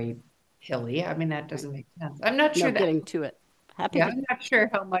be very hilly. I mean, that doesn't make sense. I'm not No sure that, getting to it. Happy yeah, to, I'm not sure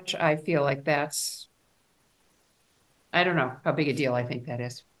how much I feel like that's, I don't know how big a deal I think that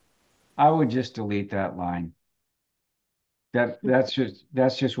is. I would just delete that line. That's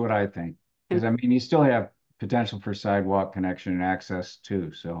just what I think. Because I mean, you still have potential for sidewalk connection and access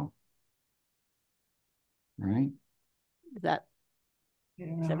too, so. Right? is that, I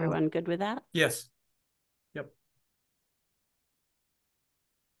don't know is how- everyone good with that? Yes. Yep.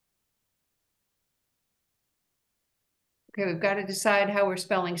 Okay, we've got to decide how we're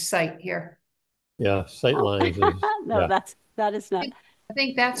spelling site here. Yeah, sight lines is, No, yeah, that is not. I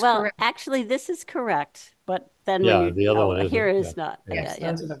think that's Well, correct. actually, this is correct, but then when Yeah, you, the other one here isn't, is yeah. not. Yeah. Yes,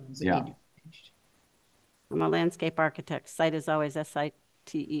 Yeah, those are the ones that Yeah. need to be changed. I'm a landscape architect. Site is always SITE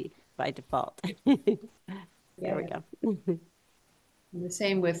by default. There we go. And the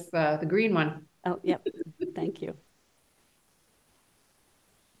same with the green one. Oh, yep. Thank you.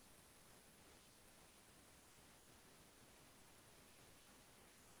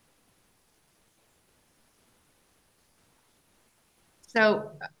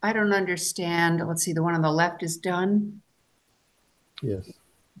 So I don't understand. Let's see, the one on the left is done Yes.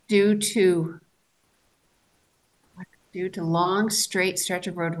 due to long straight stretch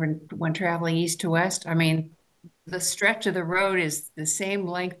of road when traveling east to west. I mean, the stretch of the road is the same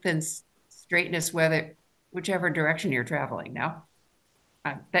length and straightness whichever direction you're traveling now.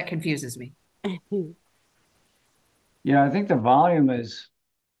 That confuses me. Yeah, I think the volume is,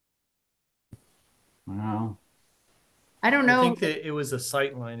 well, I don't I know. think that it was a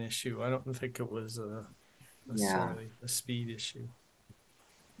sightline issue. I don't think it was Yeah. necessarily a speed issue.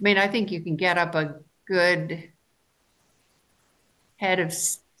 I mean, I think you can get up a good head of,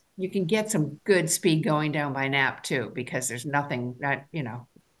 you can get some good speed going down by Knapp too, because there's nothing that,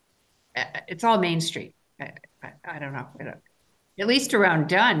 it's all Main Street. I don't know. At least around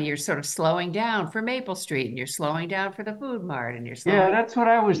Dunn, you're sort of slowing down for Maple Street and you're slowing down for the Food Mart and you're yeah, slowing, that's what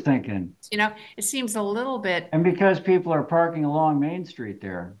I was thinking. it seems a little bit, And because people are parking along Main Street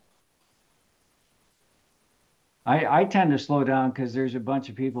there. I tend to slow down because there's a bunch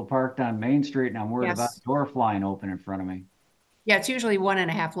of people parked on Main Street and I'm worried about Yes. a door flying open in front of me. yeah, it's usually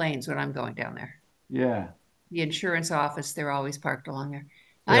 1.5 lanes when I'm going down there. Yeah. The insurance office, they're always parked along there.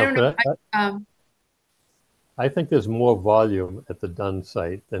 Yeah, I don't know. but I think there's more volume at the Dunn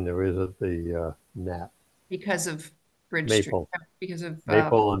site than there is at the Knapp. Because of Bridge Maple. Street, because of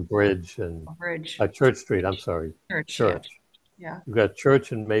Maple and Bridge and Bridge Church Street, I'm sorry. Church. Church. Yeah. You've got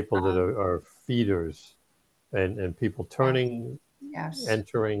Church and Maple that are feeders and people turning, Yes.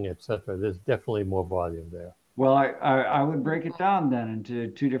 entering, etc. There's definitely more volume there. Well, I would break it down then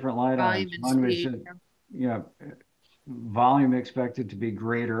into two different line Volume items. and One was, speed. volume expected to be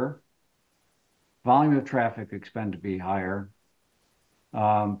greater. Volume of traffic expected to be higher.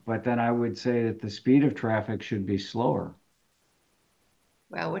 But then I would say that the speed of traffic should be slower.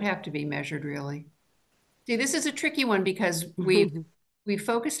 Well, it would have to be measured really. See, this is a tricky one because we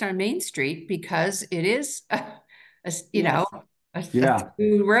focused on Main Street because it is Yes. a Yeah.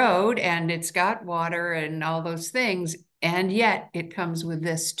 through road and it's got water and all those things, and yet it comes with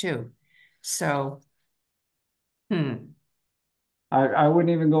this too. So, I wouldn't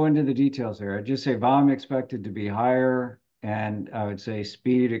even go into the details there. I'd just say volume expected to be higher, and I would say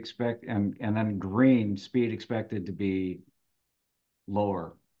speed and then green speed expected to be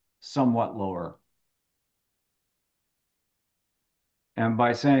lower, somewhat lower. And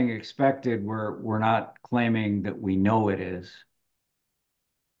by saying expected, we're not claiming that we know it is.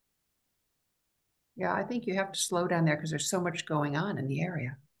 yeah, I think you have to slow down there because there's so much going on in the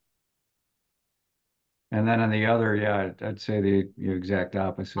area. And then on the other, yeah, I'd say the exact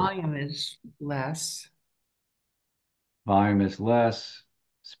opposite. Volume is less. Volume is less,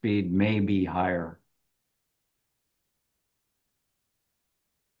 speed may be higher.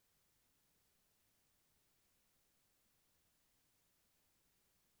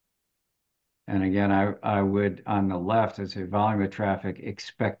 And again, I would, on the left, I'd say volume of traffic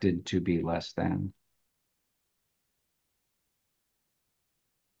expected to be less than.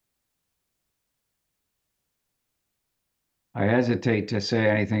 I hesitate to say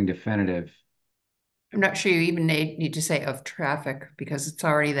anything definitive. I'm not sure you even need to say of traffic because it's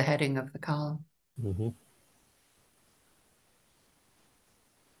already the heading of the column. Mm-hmm.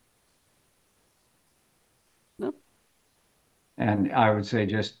 And I would say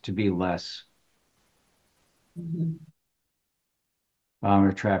just to be less. Mm-hmm. Volume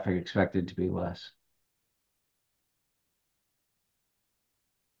of traffic expected to be less.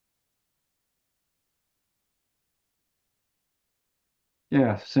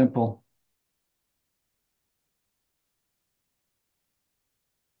 Yeah, simple.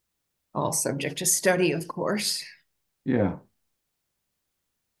 All subject to study, of course. Yeah.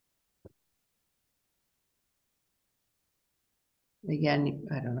 Again,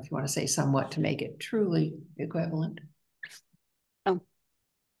 I don't know if you want to say somewhat to make it truly equivalent. Oh.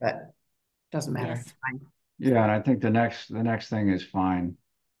 But doesn't matter. Yes. It's fine. Yeah, and I think the next thing is fine.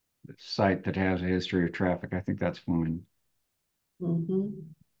 The site that has a history of traffic, I think that's fine. Mhm.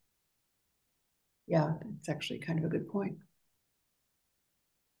 Yeah, it's actually kind of a good point.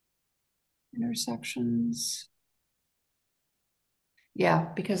 Intersections.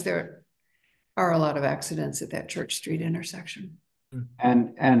 Yeah, because there are a lot of accidents at that Church Street intersection.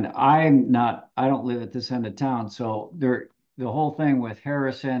 And I don't live at this end of town, so the whole thing with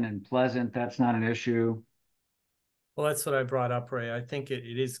Harrison and Pleasant, that's not an issue. Well, that's what I brought up, Ray. I think it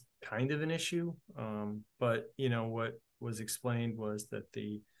is kind of an issue. But you know, what was explained was that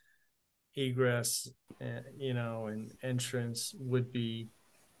the egress, you know, and entrance would be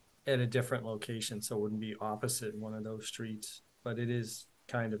at a different location, so it wouldn't be opposite one of those streets. But it is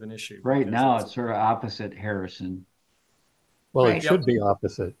kind of an issue. Right because now, it's sort of opposite Harrison. Well, Right. it should be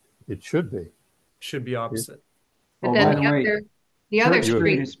opposite. It should be. should be opposite. But Oh, then by the way, the other Church Street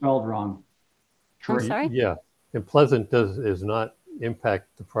street, is spelled wrong. I'm Church- sorry? Yeah, and Pleasant is not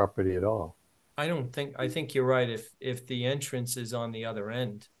impact the property at all. I think you're right. If the entrance is on the other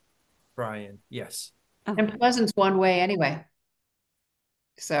end, Brian, yes. Oh, and Pleasant's one way anyway.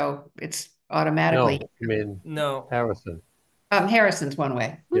 So it's No, automatically, I mean No, Harrison. Harrison's one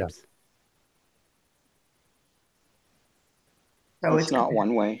way. Yeah. oops. So It's not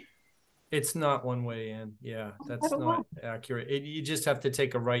one way. it's not one way in. Yeah, that's don't not accurate. You just have to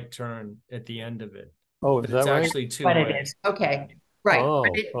take a right turn at the end of it. Oh, But is it's that right? actually two But it way. is, okay, right. Oh,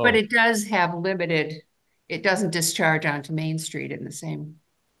 But it does have limited, it doesn't discharge onto Main Street in the same.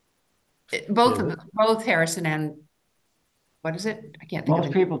 Both Is of it? them, both Harrison and, what is it? I can't think of Most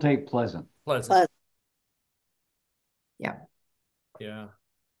it. people take Pleasant. Pleasant. Yeah, Yeah.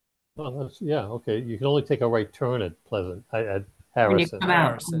 Oh, yeah, okay. You can only take a right turn at Pleasant, at when you Harrison. come out,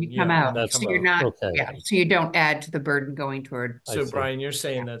 Harrison, when you come yeah, out, when you so come you're out. not, Okay. yeah, so you don't add to the burden going toward. I So see. Brian, you're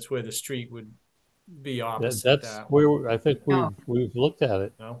saying that's where the street would be opposite That's that. where I think No. we've looked at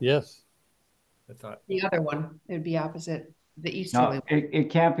it. No? Yes. I thought, The other one, it would be opposite, the easterly. No, it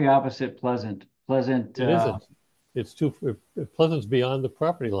can't be opposite Pleasant. Pleasant, It isn't. It's Pleasant's beyond the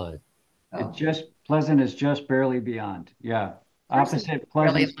property line. Oh. Pleasant is just barely beyond. Yeah. Pleasant's Opposite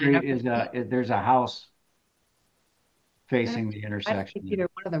barely Pleasant Street lined up. there's a house facing the I don't intersection. think either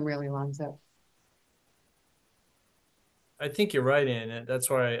one of them really lines up. I think you're right, Ann. That's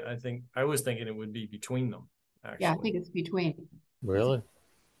why I was thinking it would be between them, actually. Yeah, I think it's between. Really?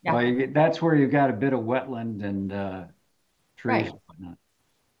 Yeah. Well, that's where you've got a bit of wetland and trees Right. and whatnot.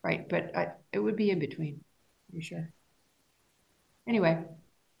 Right, but it would be in between, pretty sure. Anyway,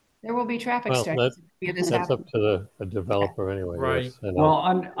 there will be traffic Well, studies. if this That's up happens. to the developer anyway. Right. Yes, and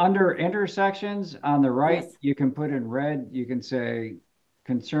Well, under intersections on the right, Yes. you can put in red, you can say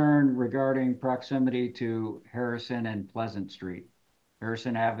concern regarding proximity to Harrison and Pleasant Street,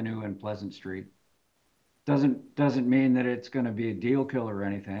 Harrison Avenue and Pleasant Street. Doesn't mean that it's going to be a deal killer or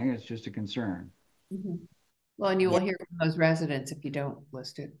anything. It's just a concern. Mhm. Well, and you will hear from those residents if you don't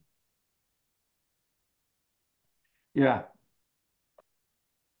list it. Yeah.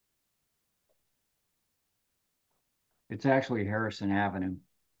 It's actually Harrison Avenue.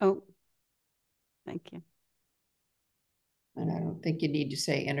 Oh, thank you. And I don't think you need to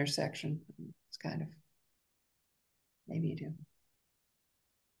say intersection. It's kind of, maybe you do.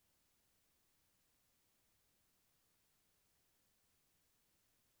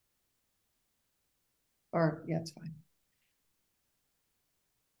 Or, yeah, it's fine.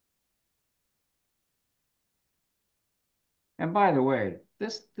 And by the way,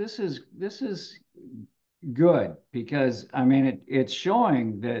 this is good because I mean it's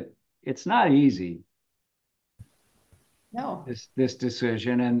showing that it's not easy, No, this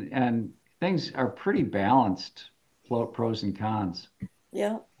decision, and things are pretty balanced, pros and cons.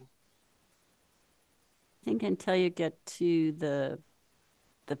 Yeah, I think until you get to the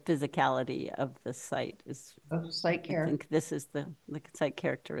physicality of the site is, those site I care. think this is the site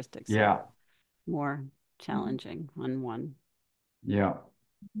characteristics. are Yeah, more challenging on one. yeah.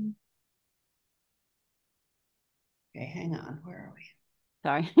 Okay, hang on, where are we?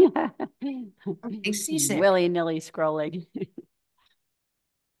 Sorry. getting seasick. Willy-nilly scrolling.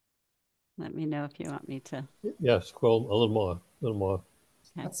 Let me know if you want me to. yeah, scroll a little more.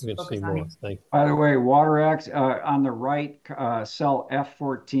 Okay. Let's You can see focus on more. these. Thank you. By the way, water X on the right, cell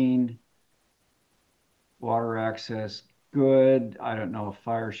F14, water access good. I don't know if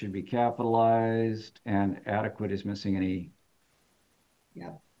fire should be capitalized, and adequate is missing any.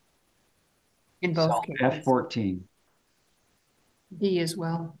 Yeah. In So both cases. F14. D as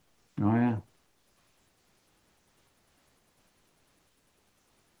well. Oh, yeah.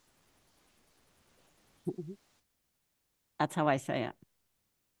 That's how I say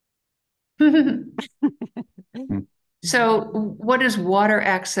So Hmm. what does water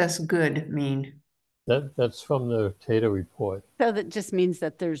access good mean? That's from the Tata report. So that just means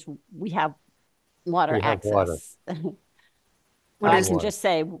that we have water We have water. access. What I is, can water. just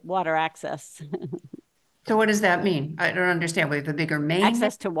say water access. so what does that mean? I don't understand. We have a bigger main?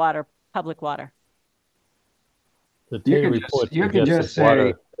 Access to water, public water. The You Tata could report just, you could suggested just say,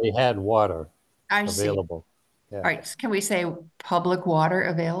 water, they had water I see. All available. Yeah. right. Can we say public water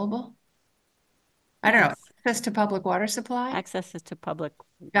available? I don't know. Yes. Access to public water supply? Access to public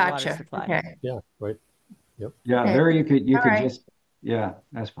water Gotcha. supply. Okay. Yeah, right. Yep. yeah, Okay. there you could All right. just, yeah,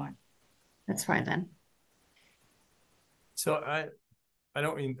 that's fine. That's fine then. So I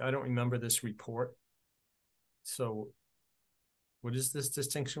don't remember this report. So what is this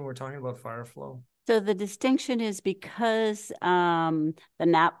distinction we're talking about, fire flow? So the distinction is because the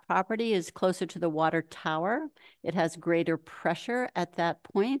Knapp property is closer to the water tower. It has greater pressure at that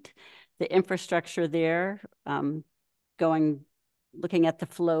point. The infrastructure there, looking at the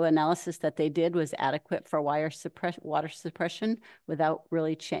flow analysis that they did, was adequate for water suppression without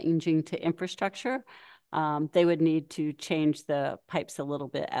really changing to infrastructure. They would need to change the pipes a little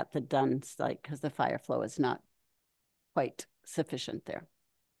bit at the Dunn site because the fire flow is not quite sufficient there.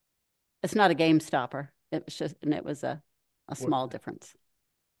 It's not a game stopper. It was a small difference.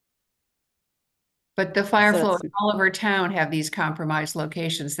 But the fire So flow it's- all over town have these compromised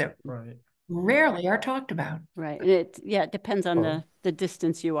locations that Right. rarely are talked about. Right. And it depends on the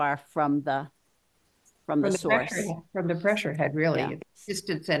distance you are from the source. From the pressure head, really. Yeah.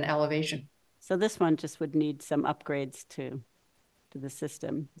 Distance and elevation. So this one just would need some upgrades to the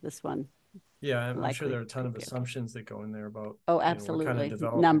system. This one. Yeah, I'm sure Likely there are a ton of could be okay. assumptions that go in there about, Oh, you know, what kind absolutely. of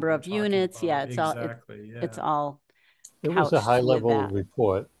development Number we're of talking units. Yeah, about. it's all Exactly. it's all It was a couched high with level that.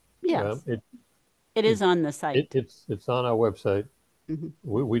 report. Yes. It is on the site. It's on our website. Mhm.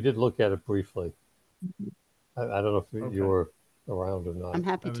 We did look at it briefly. I don't know if Okay. you were around or not. I'm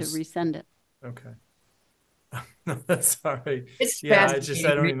happy to resend it. Okay. No, that's all right. It's Yeah, I fascinating.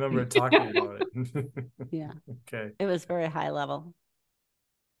 don't remember talking about it. Yeah. Okay. It was very high level.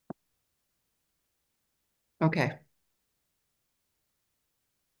 Okay.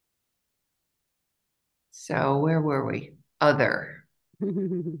 So where were we? Other.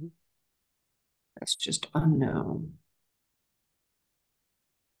 That's just unknown.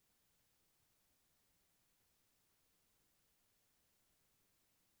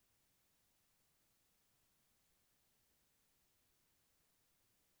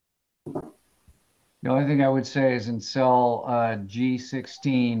 The only thing I would say is in cell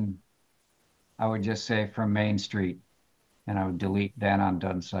G16, I would just say from Main Street, and I would delete then on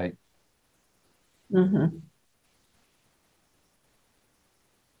Dunn site. Mm-hmm.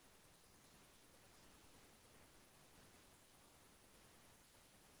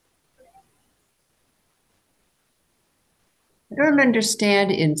 I don't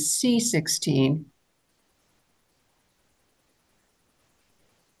understand in C16.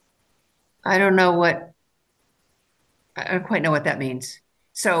 I don't quite know what that means.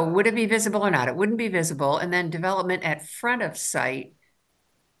 So would it be visible or not? It wouldn't be visible. And then development at front of site.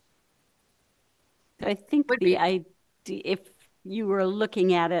 I think Would the be. idea, if you were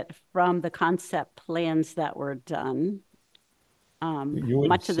looking at it from the concept plans that were done, You wouldn't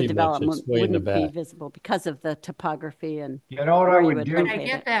much of the see much. It's development way in the wouldn't be back. visible because of the topography and You know what I where you would would do? I locate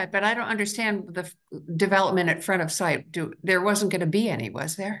get it. that, but I don't understand the development at front of site. There wasn't going to be any,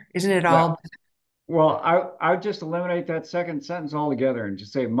 was there? Isn't it all? Well, I would just eliminate that second sentence altogether and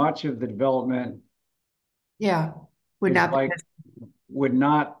just say much of the development Yeah, would is not be. like would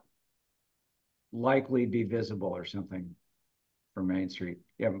not likely be visible or something from Main Street.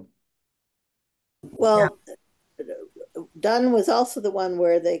 Yeah. Well, Dunn was also the one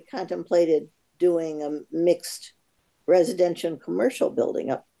where they contemplated doing a mixed residential and commercial building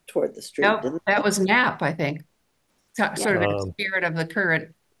up toward the street. No, that was Knapp, I think. Sort of in the Um, spirit of the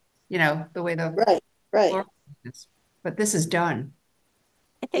current, the way the Right. but this is done.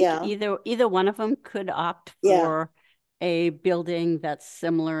 I think Yeah. either one of them could opt Yeah. for a building that's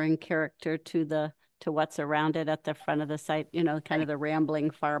similar in character to what's around it at the front of the site, kind of the rambling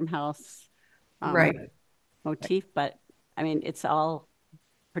farmhouse Right. motif. But I mean, it's all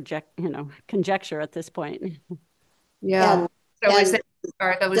conjecture at this point. Yeah. And- So and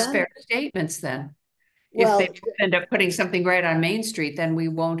are those Dunn- fair statements then? if Well, they end up putting something right on Main Street, then we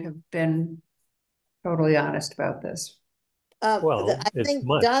won't have been totally honest about this. Well, I it's think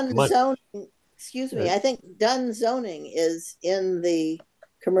much, Dunn much. zoning, excuse me, I think Dunn zoning is in the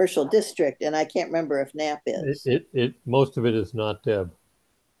commercial district, and I can't remember if Knapp is. Most of it is not, Deb.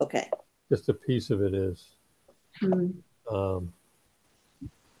 Okay. Just a piece of it is. Um,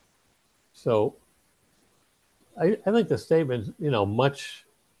 so I think the statement, much,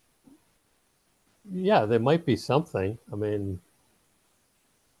 yeah, there might be something. I mean,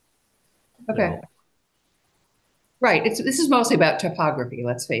 Okay. Right. This is mostly about topography.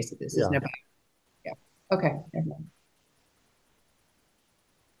 Let's face it. This isn't Yeah. about. Yeah. Okay. Never mind.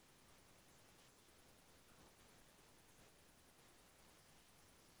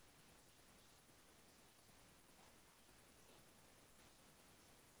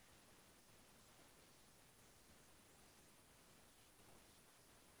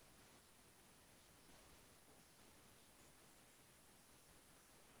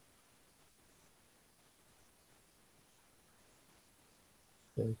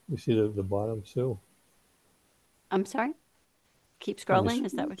 Okay. You see the bottom, Sue? I'm sorry? Keep Can you scrolling?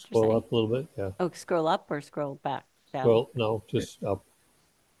 Is that what you're scroll saying? up a little bit? Yeah. Oh, scroll up or scroll back down? Well, no, just up.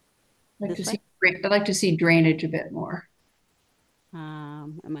 This way? I'd like to see drainage a bit more.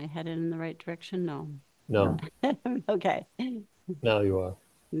 Am I headed in the right direction? No. No, Okay. now you are.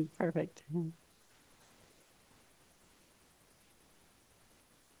 Perfect.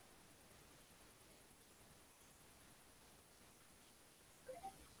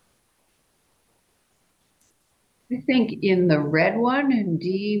 I think in the red one and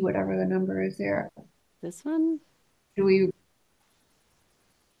D, whatever the number is there, This one? could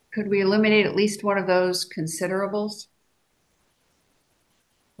we eliminate at least one of those considerables?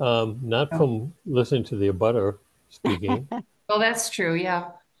 Not Oh. from listening to the abutter speaking. Well, that's true.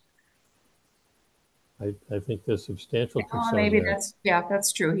 Yeah. I think there's substantial Oh, concern maybe there.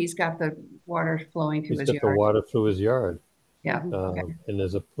 that's true. He's got the water flowing through He's his got the yard. water through his yard. Yeah. Okay. And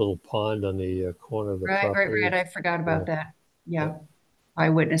there's a little pond on the corner of the Right. property. I forgot about Yeah. that. Yeah.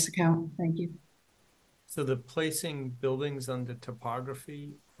 Eyewitness account. Thank you. So the placing buildings under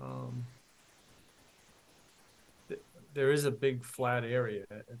topography, there is a big flat area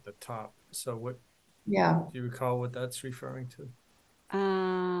at the top. So what, Yeah. do you recall what that's referring to?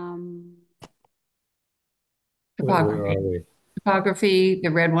 Where are we? Topography, the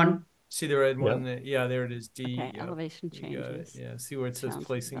red one. See the red Yep. one? Yeah, there it is. D. Okay, Yep. elevation You got it. changes. Yeah. See where it says Challenge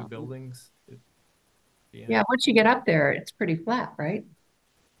placing development. buildings? Yeah. Once you get up there, it's pretty flat, right?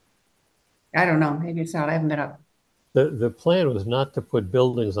 I don't know. Maybe it's not. I haven't been up. The plan was not to put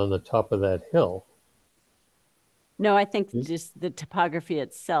buildings on the top of that hill. No, I think just the topography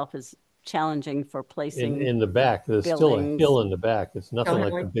itself is challenging for placing. In the back, there's still a hill in the back. It's nothing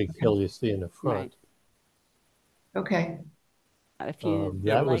like the big hill you see in the front. Right. Okay. If you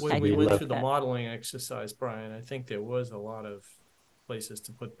that was when to we be went left. through the modeling exercise, Brian, I think there was a lot of places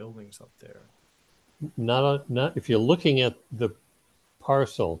to put buildings up there. Not if you're looking at the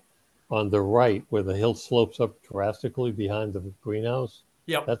parcel on the right where the hill slopes up drastically behind the greenhouse.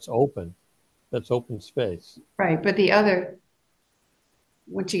 Yep. That's open. That's open space. Right. But the other,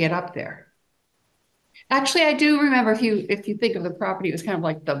 once you get up there. Actually, I do remember if you think of the property, it was kind of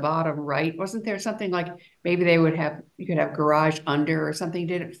like the bottom right. Wasn't there something like maybe you could have garage under or something?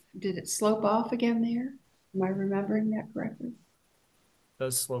 Did it slope off again there? Am I remembering that correctly? It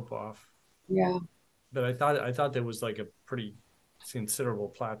does slope off. Yeah. But I thought there was like a pretty considerable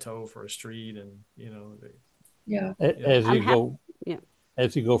plateau for a street, and Yeah.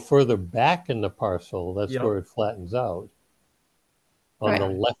 As you go further back in the parcel, that's where it flattens out on the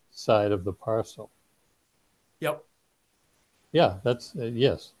left side of the parcel. Yep. Yeah, that's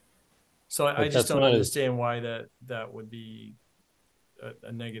yes. So I just don't understand why that would be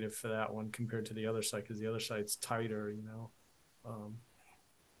a negative for that one compared to the other side, because the other side's tighter,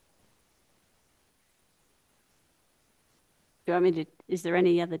 Do you want me to, is there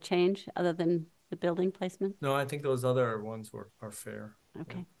any other change other than the building placement? No, I think those other ones are fair.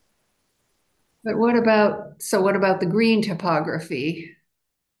 Okay. Yeah. But what about the green topography?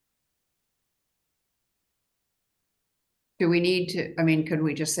 Do we need to, could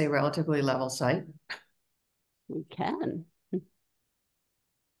we just say relatively level site? We can.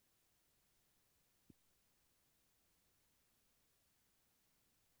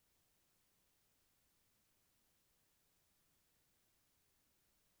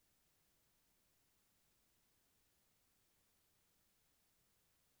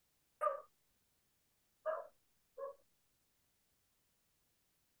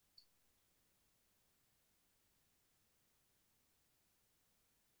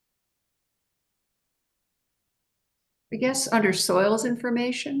 I guess under soils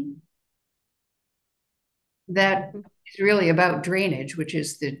information, that is really about drainage, which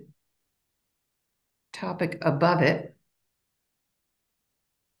is the topic above it.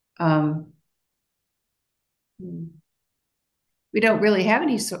 We don't really have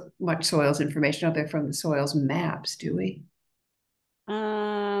any much soils information out there from the soils maps, do we?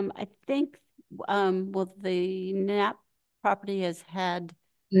 I think, well, the Knapp property has had,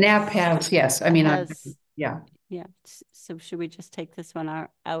 Knapp has, yes. I mean, yeah. So should we just take this one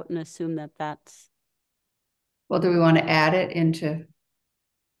out and assume that that's? Well, do we want to add it into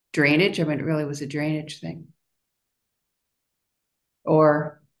drainage? I mean, it really was a drainage thing.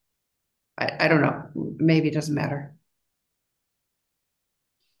 Or, I don't know, maybe it doesn't matter.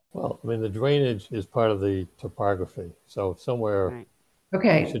 Well, I mean, the drainage is part of the topography. So somewhere Right.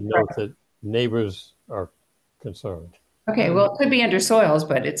 Okay. you should note that neighbors are concerned. Okay, well, it could be under soils,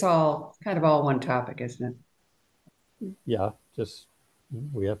 but it's all kind of all one topic, isn't it? Yeah, just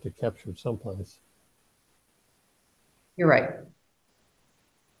we have to capture it someplace. You're right.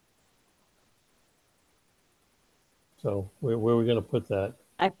 So where are we going to put that?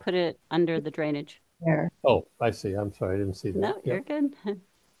 I put it under the drainage. There. Oh, I see. I'm sorry. I didn't see that. No, you're good.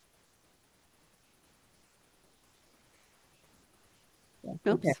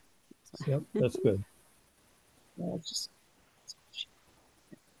 Oops. Okay. Yep, that's good. Well, just...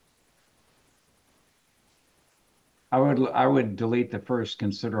 I would delete the first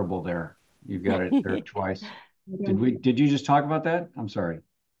considerable there. You've got it there twice. Did you just talk about that? I'm sorry.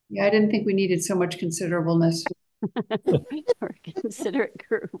 Yeah, I didn't think we needed so much considerableness. Or considerate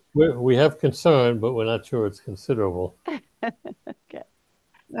group. We have concern, but we're not sure it's considerable. Okay.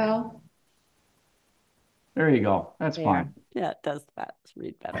 Well, there you go. That's fine. Yeah, it does that.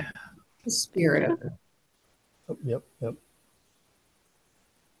 Read better. The spirit of it. Yep, yep.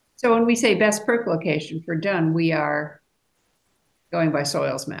 So when we say best perk location for Dunn, we are going by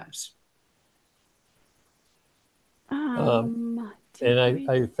soils maps. And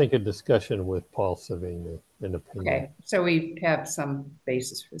I think a discussion with Paul Savigny, an opinion. Okay, so we have some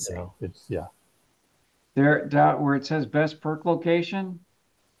basis for saying. It's, yeah. There, where it says best perk location,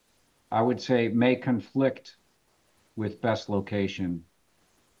 I would say may conflict with best location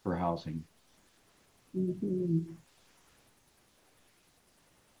for housing. Mm-hmm.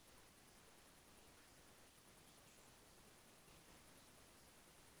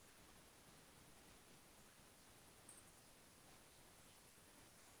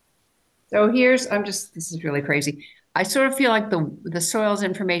 So here's, this is really crazy. I sort of feel like the soils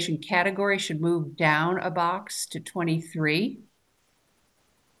information category should move down a box to 23.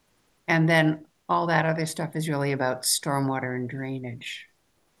 And then all that other stuff is really about stormwater and drainage,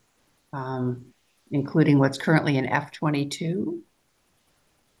 including what's currently in F22.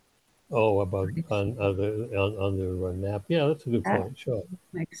 Oh, about on the map. Yeah, that's a good point. Sure.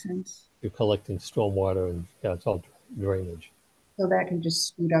 Makes sense. You're collecting stormwater and yeah, it's all drainage. So that can just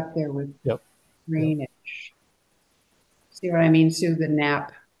scoot up there with drainage. Yep. See what I mean, Sue? The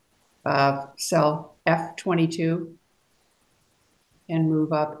NAP cell F22 and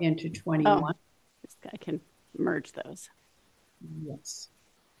move up into 21. Oh, I can merge those. Yes.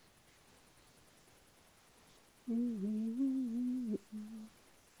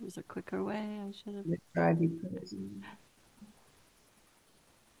 There's a quicker way. I should have. Tried you put it in.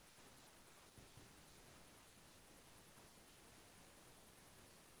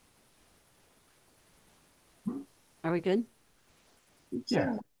 Are we good?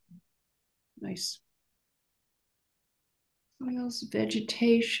 Yeah. Nice. Soils,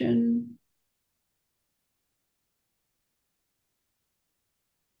 vegetation.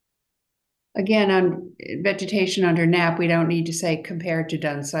 Again, on vegetation under NAP, we don't need to say compared to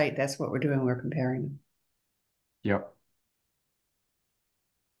Dunn site. That's what we're doing. We're comparing them. Yep.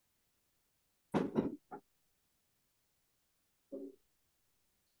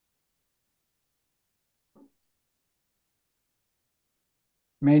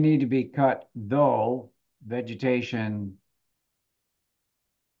 May need to be cut, though vegetation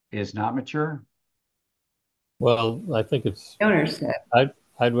is not mature. Well, I think it's. The owner said.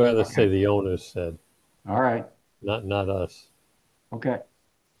 I'd rather say the owners said. All right. Not us. Okay.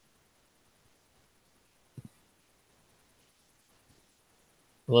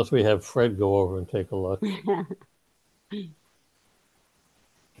 Unless we have Fred go over and take a look.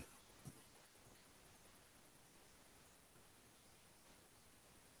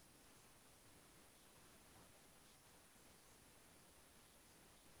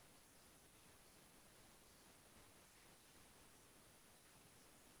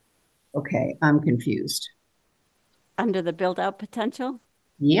 Okay, I'm confused. Under the build out potential?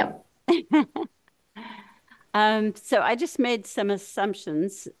 Yep. So I just made some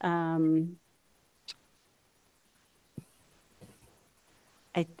assumptions.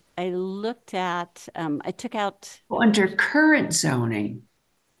 I looked at, I took out, Well, under current zoning.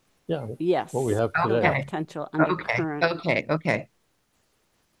 Yeah, yes. what we have the today. Okay. Potential under Okay, current.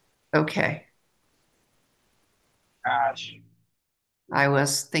 okay. Gosh.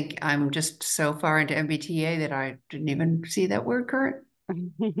 I'm just so far into MBTA that I didn't even see that word current.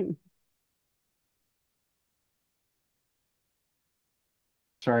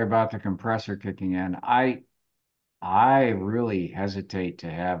 Sorry about the compressor kicking in. I really hesitate to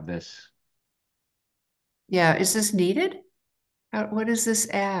have this. Yeah, is this needed? What does this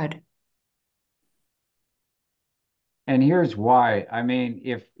add? And here's why. I mean,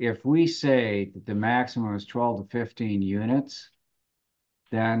 if we say that the maximum is 12 to 15 units,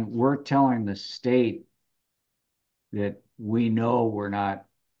 then we're telling the state that we know we're not.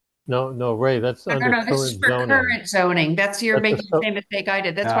 No, Ray, that's No, under this is current for zoning. current zoning. You're That's a making the same mistake I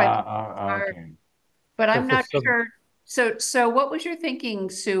did. That's why. Okay. But I'm not That's a sure. So what was your thinking,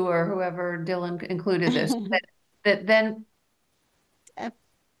 Sue, or whoever Dylan included this? That then, I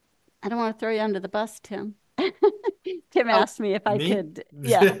don't want to throw you under the bus, Tim. Tim asked me if I Me? could,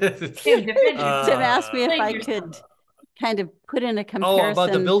 yeah. Tim, defend yourself. Tim asked me if I Defend could kind of put in a Oh,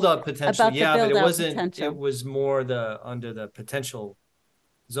 about the comparison build-out potential. about the Yeah, but it build-out wasn't, potential. it was more under the potential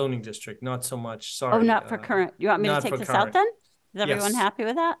zoning district, not so much, Oh, sorry. not for current. You want me to not take for this out current. then? Is everyone Yes. happy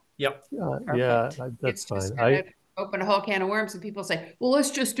with that? Yep. yeah, Perfect. that's It's just fine. gonna open a whole can of worms and people say, well, let's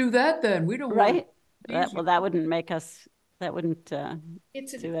just do that then. We don't want. Right? Well, that wouldn't make us, that wouldn't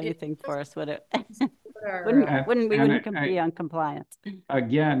It's do anything for us, would it? our, Wouldn't we And wouldn't be on compliance.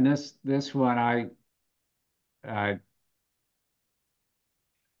 again, this one, I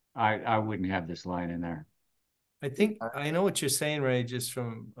wouldn't have this line in there. I think I know what you're saying, Ray, just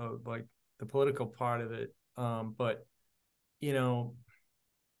from like the political part of it. But you know,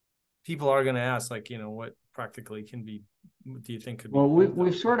 people are going to ask, like, you know, what practically can be, do you think could be? Well, built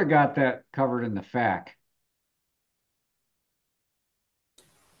we've out sort there? of got that covered in the FAQ.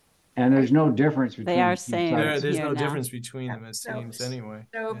 And there's no difference between They are the two same. sites. There's here no now. difference between them, it seems, anyway.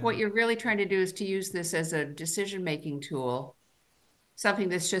 So Yeah. what you're really trying to do is to use this as a decision-making tool, something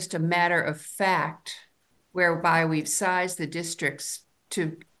that's just a matter of fact, whereby we've sized the districts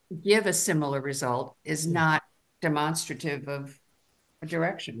to give a similar result is not demonstrative of a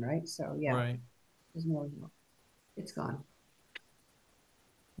direction, right? So yeah, Right. there's no, it's gone.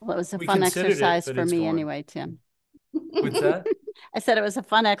 Well, it was a We fun considered it, exercise but for it's me gone. anyway, Tim. What's that? I said it was a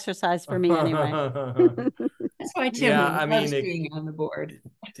fun exercise for me anyway. That's why Tim Yeah, I loves mean, being on the board.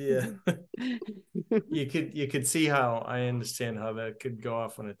 yeah. You could see how I understand how that could go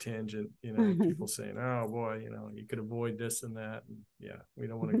off on a tangent, you know, people saying, oh boy, you know, you could avoid this and that. And yeah, we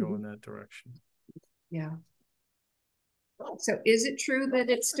don't want to go in that direction. Yeah. So is it true that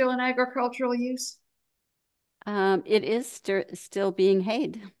it's still an agricultural use? It is still being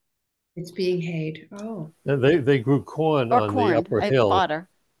hayed. It's being hayed. Oh, And they grew corn Or on corn. the upper hill. Fodder.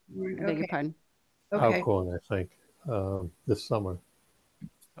 Beg your okay. pardon. Okay. Corn, I think, this summer.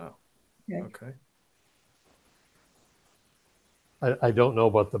 Oh, Okay. okay. I don't know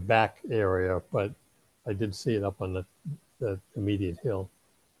about the back area, but I did see it up on the immediate hill.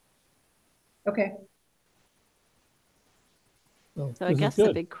 Okay. So So I guess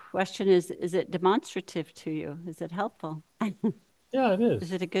the big question is it demonstrative to you? Is it helpful? Yeah, it is.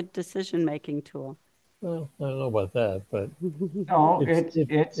 Is it a good decision-making tool? Well, I don't know about that, but No, it's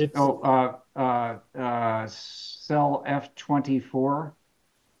cell F24.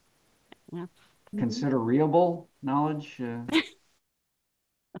 Yeah. Considerable knowledge.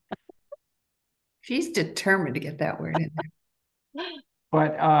 She's determined to get that word in there.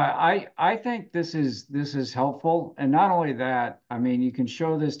 But I think this is helpful. And not only that, I mean, you can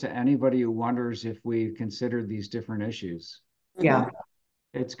show this to anybody who wonders if we've considered these different issues. Yeah.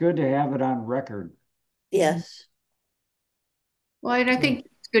 It's good to have it on record. Yes. Well, and I think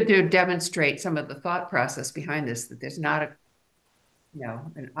it's good to demonstrate some of the thought process behind this, that there's not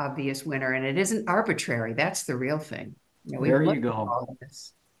an obvious winner, and it isn't arbitrary. That's the real thing. There you go. All of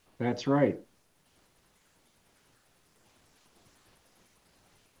this. That's right.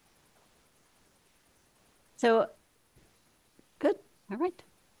 So, good. All right.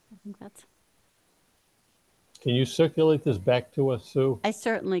 I think that's. can you circulate this back to us, Sue? I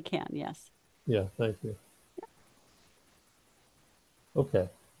certainly can. Yes. Yeah, thank you. Okay.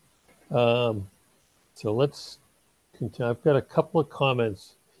 So let's continue. I've got a couple of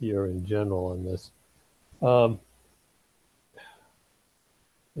comments here in general on this.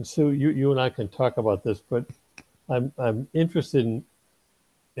 And Sue, you and I can talk about this, but I'm interested in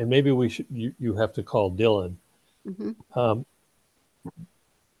and maybe you have to call Dylan. Mhm.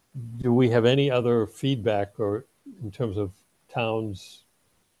 Do we have any other feedback or in terms of towns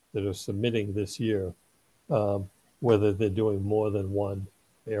that are submitting this year, whether they're doing more than one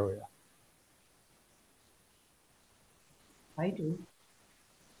area? I do.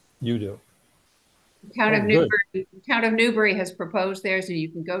 You do. Town of Oh, good. Newbury, Town of Newbury has proposed theirs, and you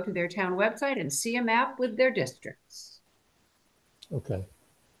can go to their town website and see a map with their districts. Okay.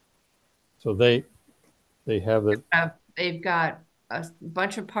 So they have it. They've got a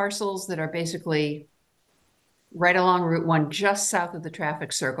bunch of parcels that are basically right along Route 1, just south of the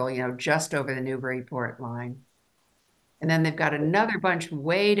traffic circle, you know, just over the Newburyport line. And then they've got another bunch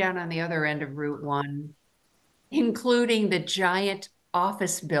way down on the other end of Route 1, including the giant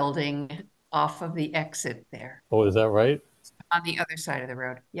office building off of the exit there Oh, is that right? on the other side of the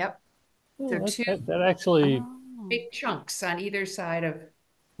road. Yep. So Oh, two that actually, Oh. big chunks on either side of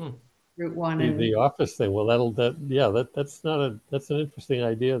Hmm. Route 1 the and office thing. Well, that's an interesting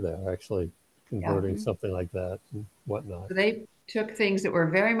idea there, actually, converting Yeah. something like that and whatnot. so they took things that were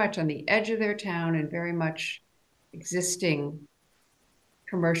very much on the edge of their town and very much existing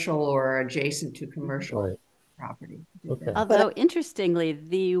commercial or adjacent to commercial Right. property. Okay. Although interestingly,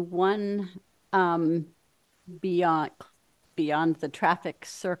 the one beyond the traffic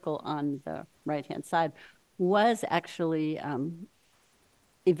circle on the right-hand side was actually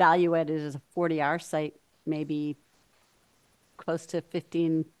evaluated as a 40R site maybe close to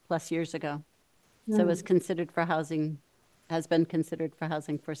 15 plus years ago. So it was considered for housing, has been considered for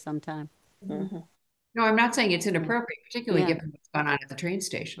housing for some time. Mhm. No, I'm not saying it's inappropriate, particularly Yeah. given what's gone on at the train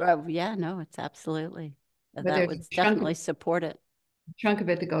station. Yeah, no, it's absolutely. But That there's would a chunk of- definitely support it. Chunk of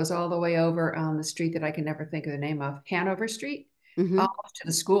it that goes all the way over on the street that I can never think of the name of, Hanover Street, Mhm. almost to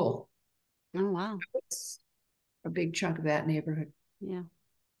the school. Oh, wow. It's a big chunk of that neighborhood. Yeah.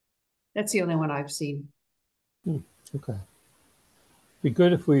 That's the only one I've seen. Okay. Be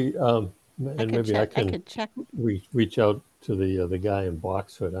good if we, and maybe I can could check. reach out to the guy in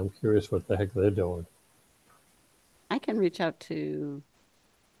Boxford. I'm curious what the heck they're doing. I can reach out to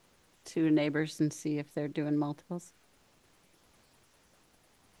neighbors and see if they're doing multiples.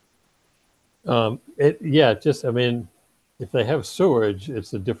 Just, I mean, if they have sewage,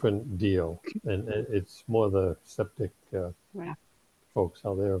 it's a different deal. And it's more the septic Right. folks,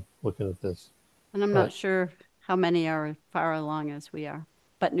 how they're looking at this. And I'm But- not sure how many are far along as we are,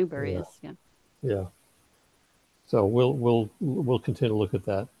 but Newbury is, yeah. Yeah. So we'll continue to look at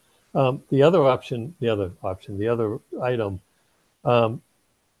that. The other item, I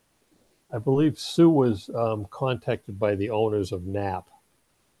believe Sue was contacted by the owners of NAP,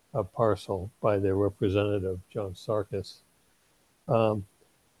 a parcel, by their representative, John Sarkis,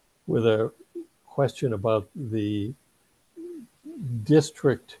 with a question about the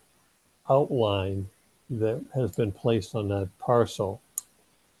district outline that has been placed on that parcel.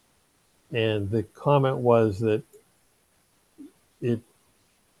 And the comment was that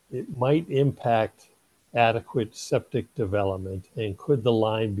it might impact adequate septic development, and could the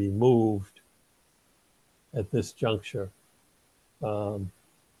line be moved at this juncture?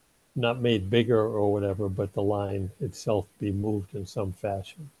 Not made bigger or whatever, but the line itself be moved in some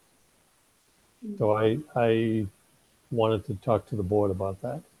fashion. So I wanted to talk to the board about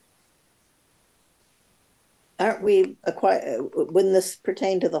that. Aren't we wouldn't this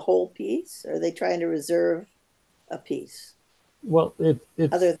pertain to the whole piece? Or are they trying to reserve a piece? Well, Other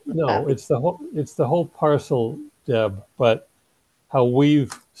than no, copy. it's the whole parcel, Deb, but how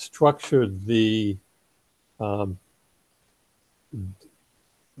we've structured the part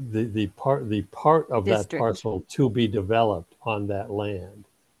of that District. parcel to be developed on that land.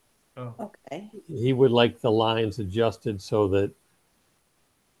 Oh, Okay. He would like the lines adjusted so that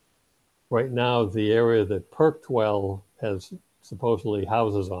right now the area that Perkwell has supposedly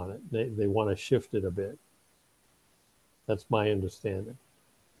houses on it, they want to shift it a bit. That's my understanding.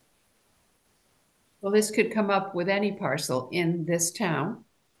 Well, this could come up with any parcel in this town.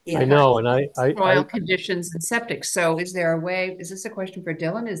 I know, and Soil conditions and septic. So is there a way, is this a question for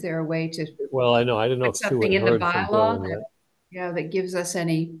Dylan? Is there a way to well, I know, I don't know put if Sue something had in the heard from bylaw Dylan that, yet. that gives us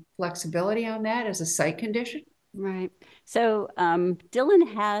any flexibility on that as a site condition? Right. So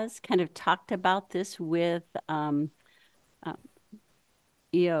Dylan has kind of talked about this with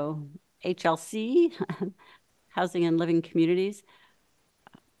HLC, Housing and Living Communities.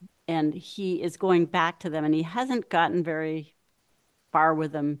 And he is going back to them, and he hasn't gotten very far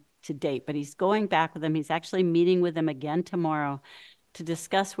with them to date, but he's going back with them. He's actually meeting with them again tomorrow to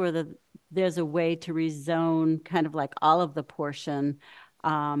discuss whether there's a way to rezone kind of like all of the portion,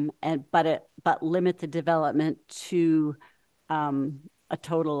 but limit the development to a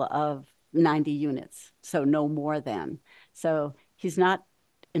total of 90 units, so no more than. So he's not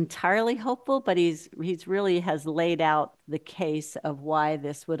entirely hopeful, but he's really has laid out the case of why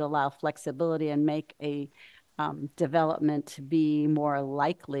this would allow flexibility and make a development to be more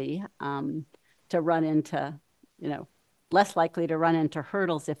likely to run into, less likely to run into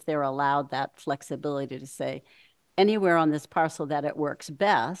hurdles if they're allowed that flexibility to say, anywhere on this parcel that it works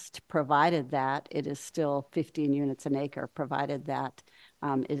best, provided that it is still 15 units an acre, provided that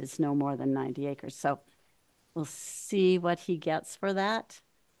it is no more than 90 acres. So we'll see what he gets for that.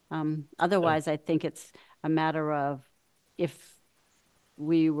 Otherwise, I think it's a matter of if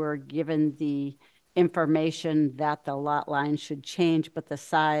we were given the information that the lot line should change, but the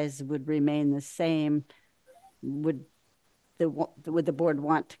size would remain the same, would the board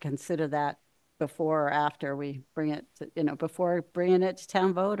want to consider that before or after we bring it to, before bringing it to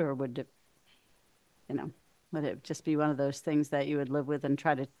town vote, or would it, would it just be one of those things that you would live with and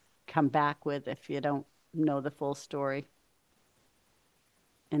try to come back with if you don't know the full story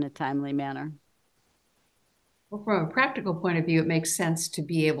in a timely manner? Well, from a practical point of view, it makes sense to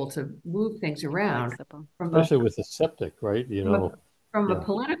be able to move things around. Especially with the septic, right? From a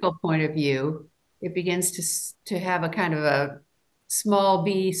political point of view, it begins to have a kind of a small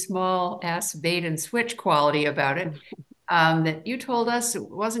b, small s bait and switch quality about it. That you told us it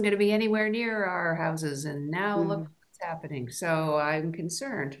wasn't going to be anywhere near our houses, and now look what's happening. So I'm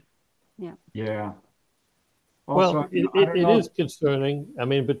concerned. Yeah. Yeah. Also, well, it is concerning. I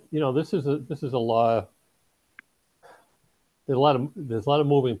mean, but this is a law. There's a lot of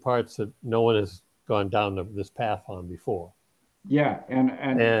moving parts that no one has gone down this path on before. Yeah, and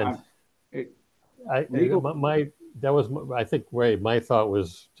I think, Ray, my thought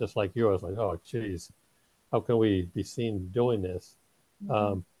was just like yours, like, oh, geez, how can we be seen doing this?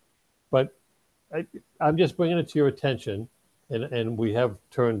 But I'm just bringing it to your attention, and we have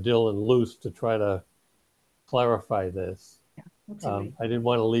turned Dylan loose to try to clarify this. I didn't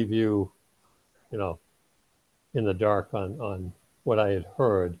want to leave you, in the dark on what I had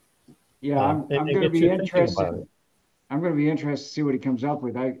heard. Yeah, I'm going to be interested. I'm going to be interested to see what he comes up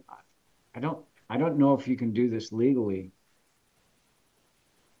with. I don't know if you can do this legally.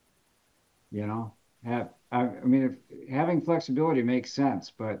 I mean, if having flexibility makes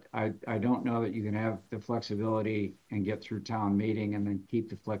sense, but I don't know that you can have the flexibility and get through town meeting and then keep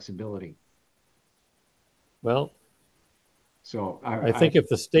the flexibility. Well, so I think if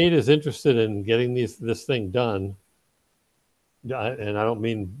the state is interested in getting this thing done, and I don't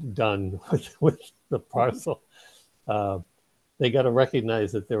mean done with the parcel, they got to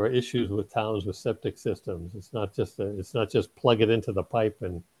recognize that there are issues with towns with septic systems. It's not just plug it into the pipe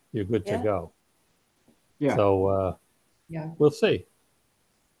and you're good to go. Yeah. So we'll see.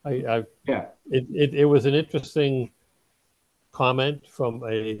 It was an interesting comment from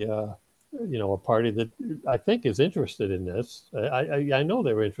a party that I think is interested in this. I know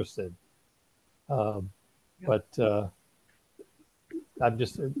they're interested, but I'm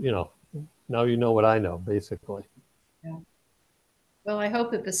just now you know what I know, basically. Yeah. Well, I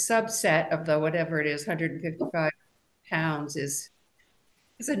hope that the subset of the whatever it is, 155 pounds is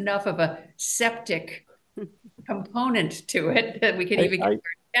enough of a septic component to it that we can even get their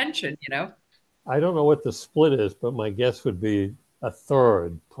attention, I don't know what the split is, but my guess would be a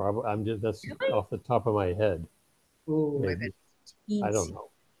third. Probably, that's really? Off the top of my head. Ooh, I don't know.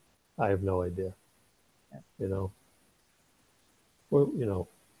 I have no idea. Well,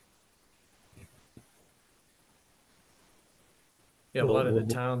 Yeah, a lot of the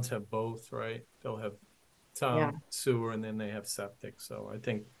towns have both, right? They'll have town sewer and then they have septic. So I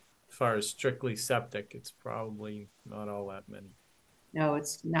think as far as strictly septic, it's probably not all that many. No,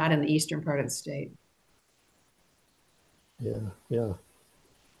 it's not in the eastern part of the state. Yeah.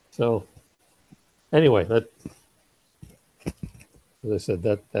 So anyway, as I said,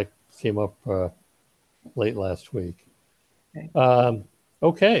 that came up late last week.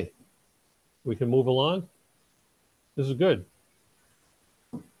 Okay. We can move along. This is good.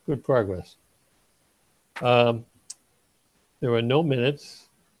 Good progress. There are no minutes.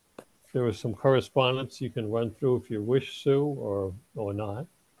 There was some correspondence you can run through if you wish, Sue, or not.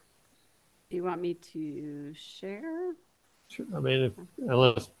 You want me to share? Sure. I mean,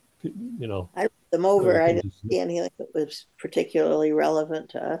 unless I read them over. I didn't see anything that was particularly relevant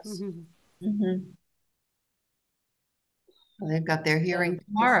to us. Well, they've got their hearing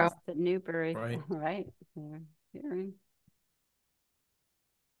tomorrow. This is the Newbury, right? Their hearing.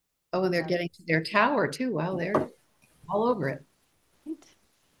 Oh, and they're getting to their tower too. Wow, they're all over it. Right.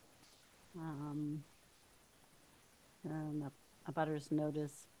 A butter's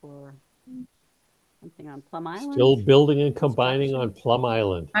notice for Something on Plum Island? Still building and combining Construction? on Plum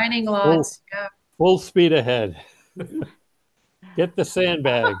Island. Mining lots, yeah. Full speed ahead. Get the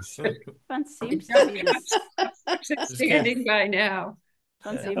sandbags. Fun seems to be this. Standing by now.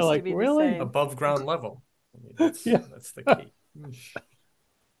 Fun Yeah. seems Like, to be really? the same. Above ground level. I mean, that's, Yeah. that's the key.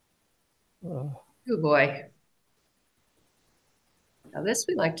 Oh, boy. Now this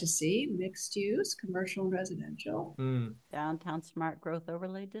we'd like to see, mixed use, commercial and residential. Mm. Downtown Smart Growth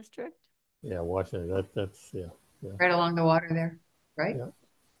Overlay District. Yeah, Washington. That's yeah. Right along the water there, right? Yeah.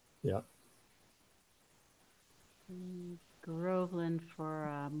 Yeah. Groveland for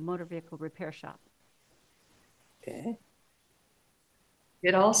a motor vehicle repair shop. Okay.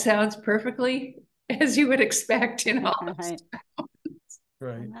 It all sounds perfectly as you would expect in all those Right.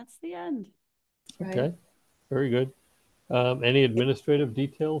 Right. And that's the end. right? Okay. Very good. Any administrative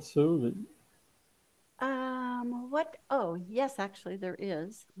details, Sue? What? Oh, yes, actually there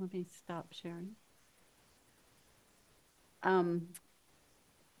is. Let me stop sharing. The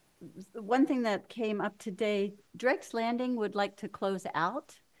one thing that came up today, Drake's Landing would like to close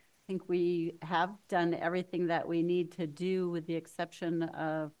out. I think we have done everything that we need to do with the exception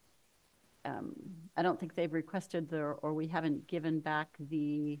of, I don't think they've requested or we haven't given back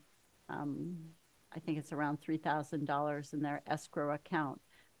the, I think it's around $3,000 in their escrow account.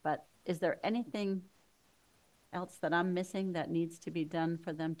 But is there anything else that I'm missing that needs to be done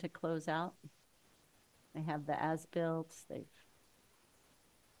for them to close out? They have the as-builts, they've.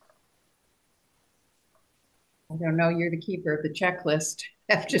 I don't know, you're the keeper of the checklist,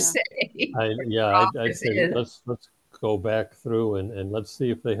 I have to Yeah. say. I'd say let's go back through and let's see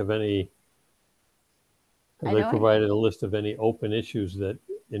if they have any. Have they provided a list of any open issues that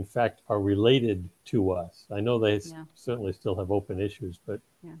in fact are related to us? I know they certainly still have open issues, but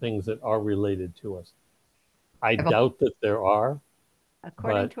things that are related to us. I doubt that there are.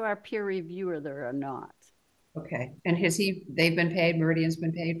 According to our peer reviewer, there are not. Okay, and they've been paid, Meridian's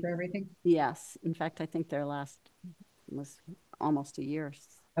been paid for everything? Yes, in fact, I think their last was almost a year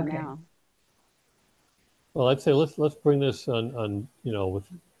now. Well, I'd say let's bring this on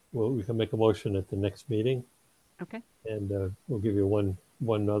we can make a motion at the next meeting. Okay. And we'll give you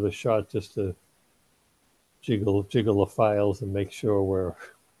one other shot just to jiggle the files and make sure we're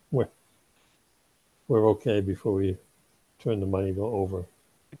okay before we turn the money over.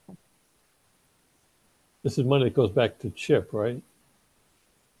 This is money that goes back to Chip, right?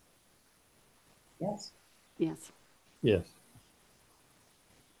 Yes. Yes. Yes.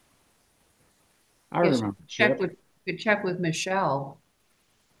 I remember Chip. Could check with Michelle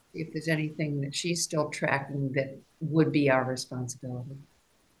if there's anything that she's still tracking that would be our responsibility.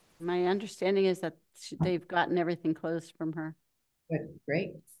 My understanding is that they've gotten everything closed from her. Good,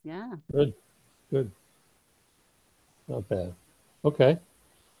 great. Yeah. Good. Not bad. Okay.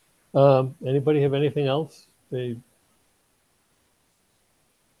 Anybody have anything else they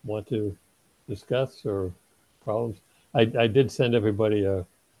want to discuss or problems? I did send everybody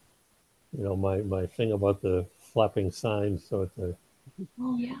my thing about the flapping signs. So it's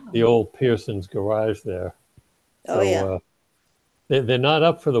the old Pearson's garage there. Oh, yeah. They're not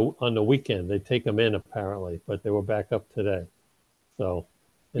up on the weekend. They take them in apparently, but they were back up today. So,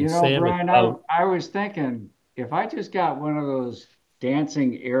 and Sam Brian, I was thinking if I just got one of those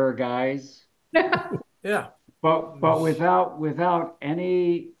dancing air guys. Yeah. But without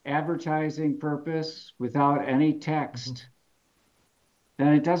any advertising purpose, without any text,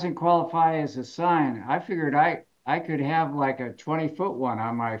 then it doesn't qualify as a sign. I figured I could have like a 20-foot one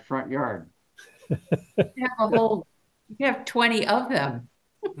on my front yard. You have 20 of them.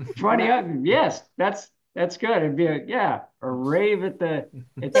 20 of them, yes, that's good. It'd be a rave at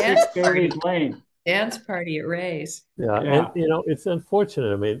 6 Berries Lane. Dance party at Ray's. Yeah, and it's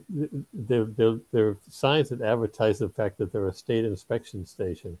unfortunate. I mean, they're signs that advertise the fact that they're a state inspection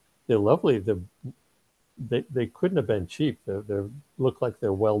station. They're lovely. They couldn't have been cheap. They look like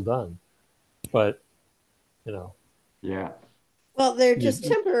they're well done, but Yeah. Well, they're just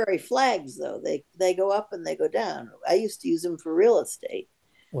temporary flags, though. They go up and they go down. I used to use them for real estate.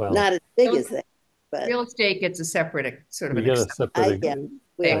 Well, not as big as that, but real estate gets a separate sort of you an get a separate.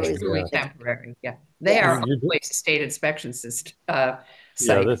 They're truly temporary. Yeah, they are always a state inspection system.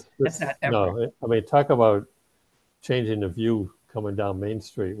 Site. That's not temporary. No, I mean, talk about changing the view coming down Main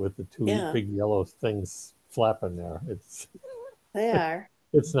Street with the two big yellow things flapping there. They are.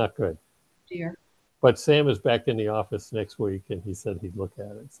 It's not good. Dear. But Sam is back in the office next week, and he said he'd look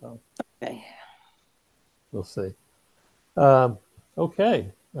at it. So okay, we'll see.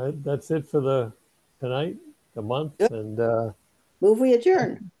 Okay, that's it for the month, Good. and move we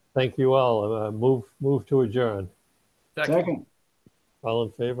adjourn. Thank you all. Move to adjourn. Second. All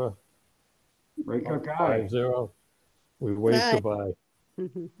in favor? Ray Cook, aye. 5-0. We wave Night. goodbye.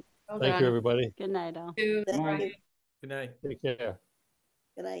 Well Thank done. you, everybody. Good night, all. Two. Thank Night. you. Good night. Take care.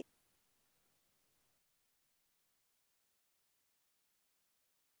 Good night.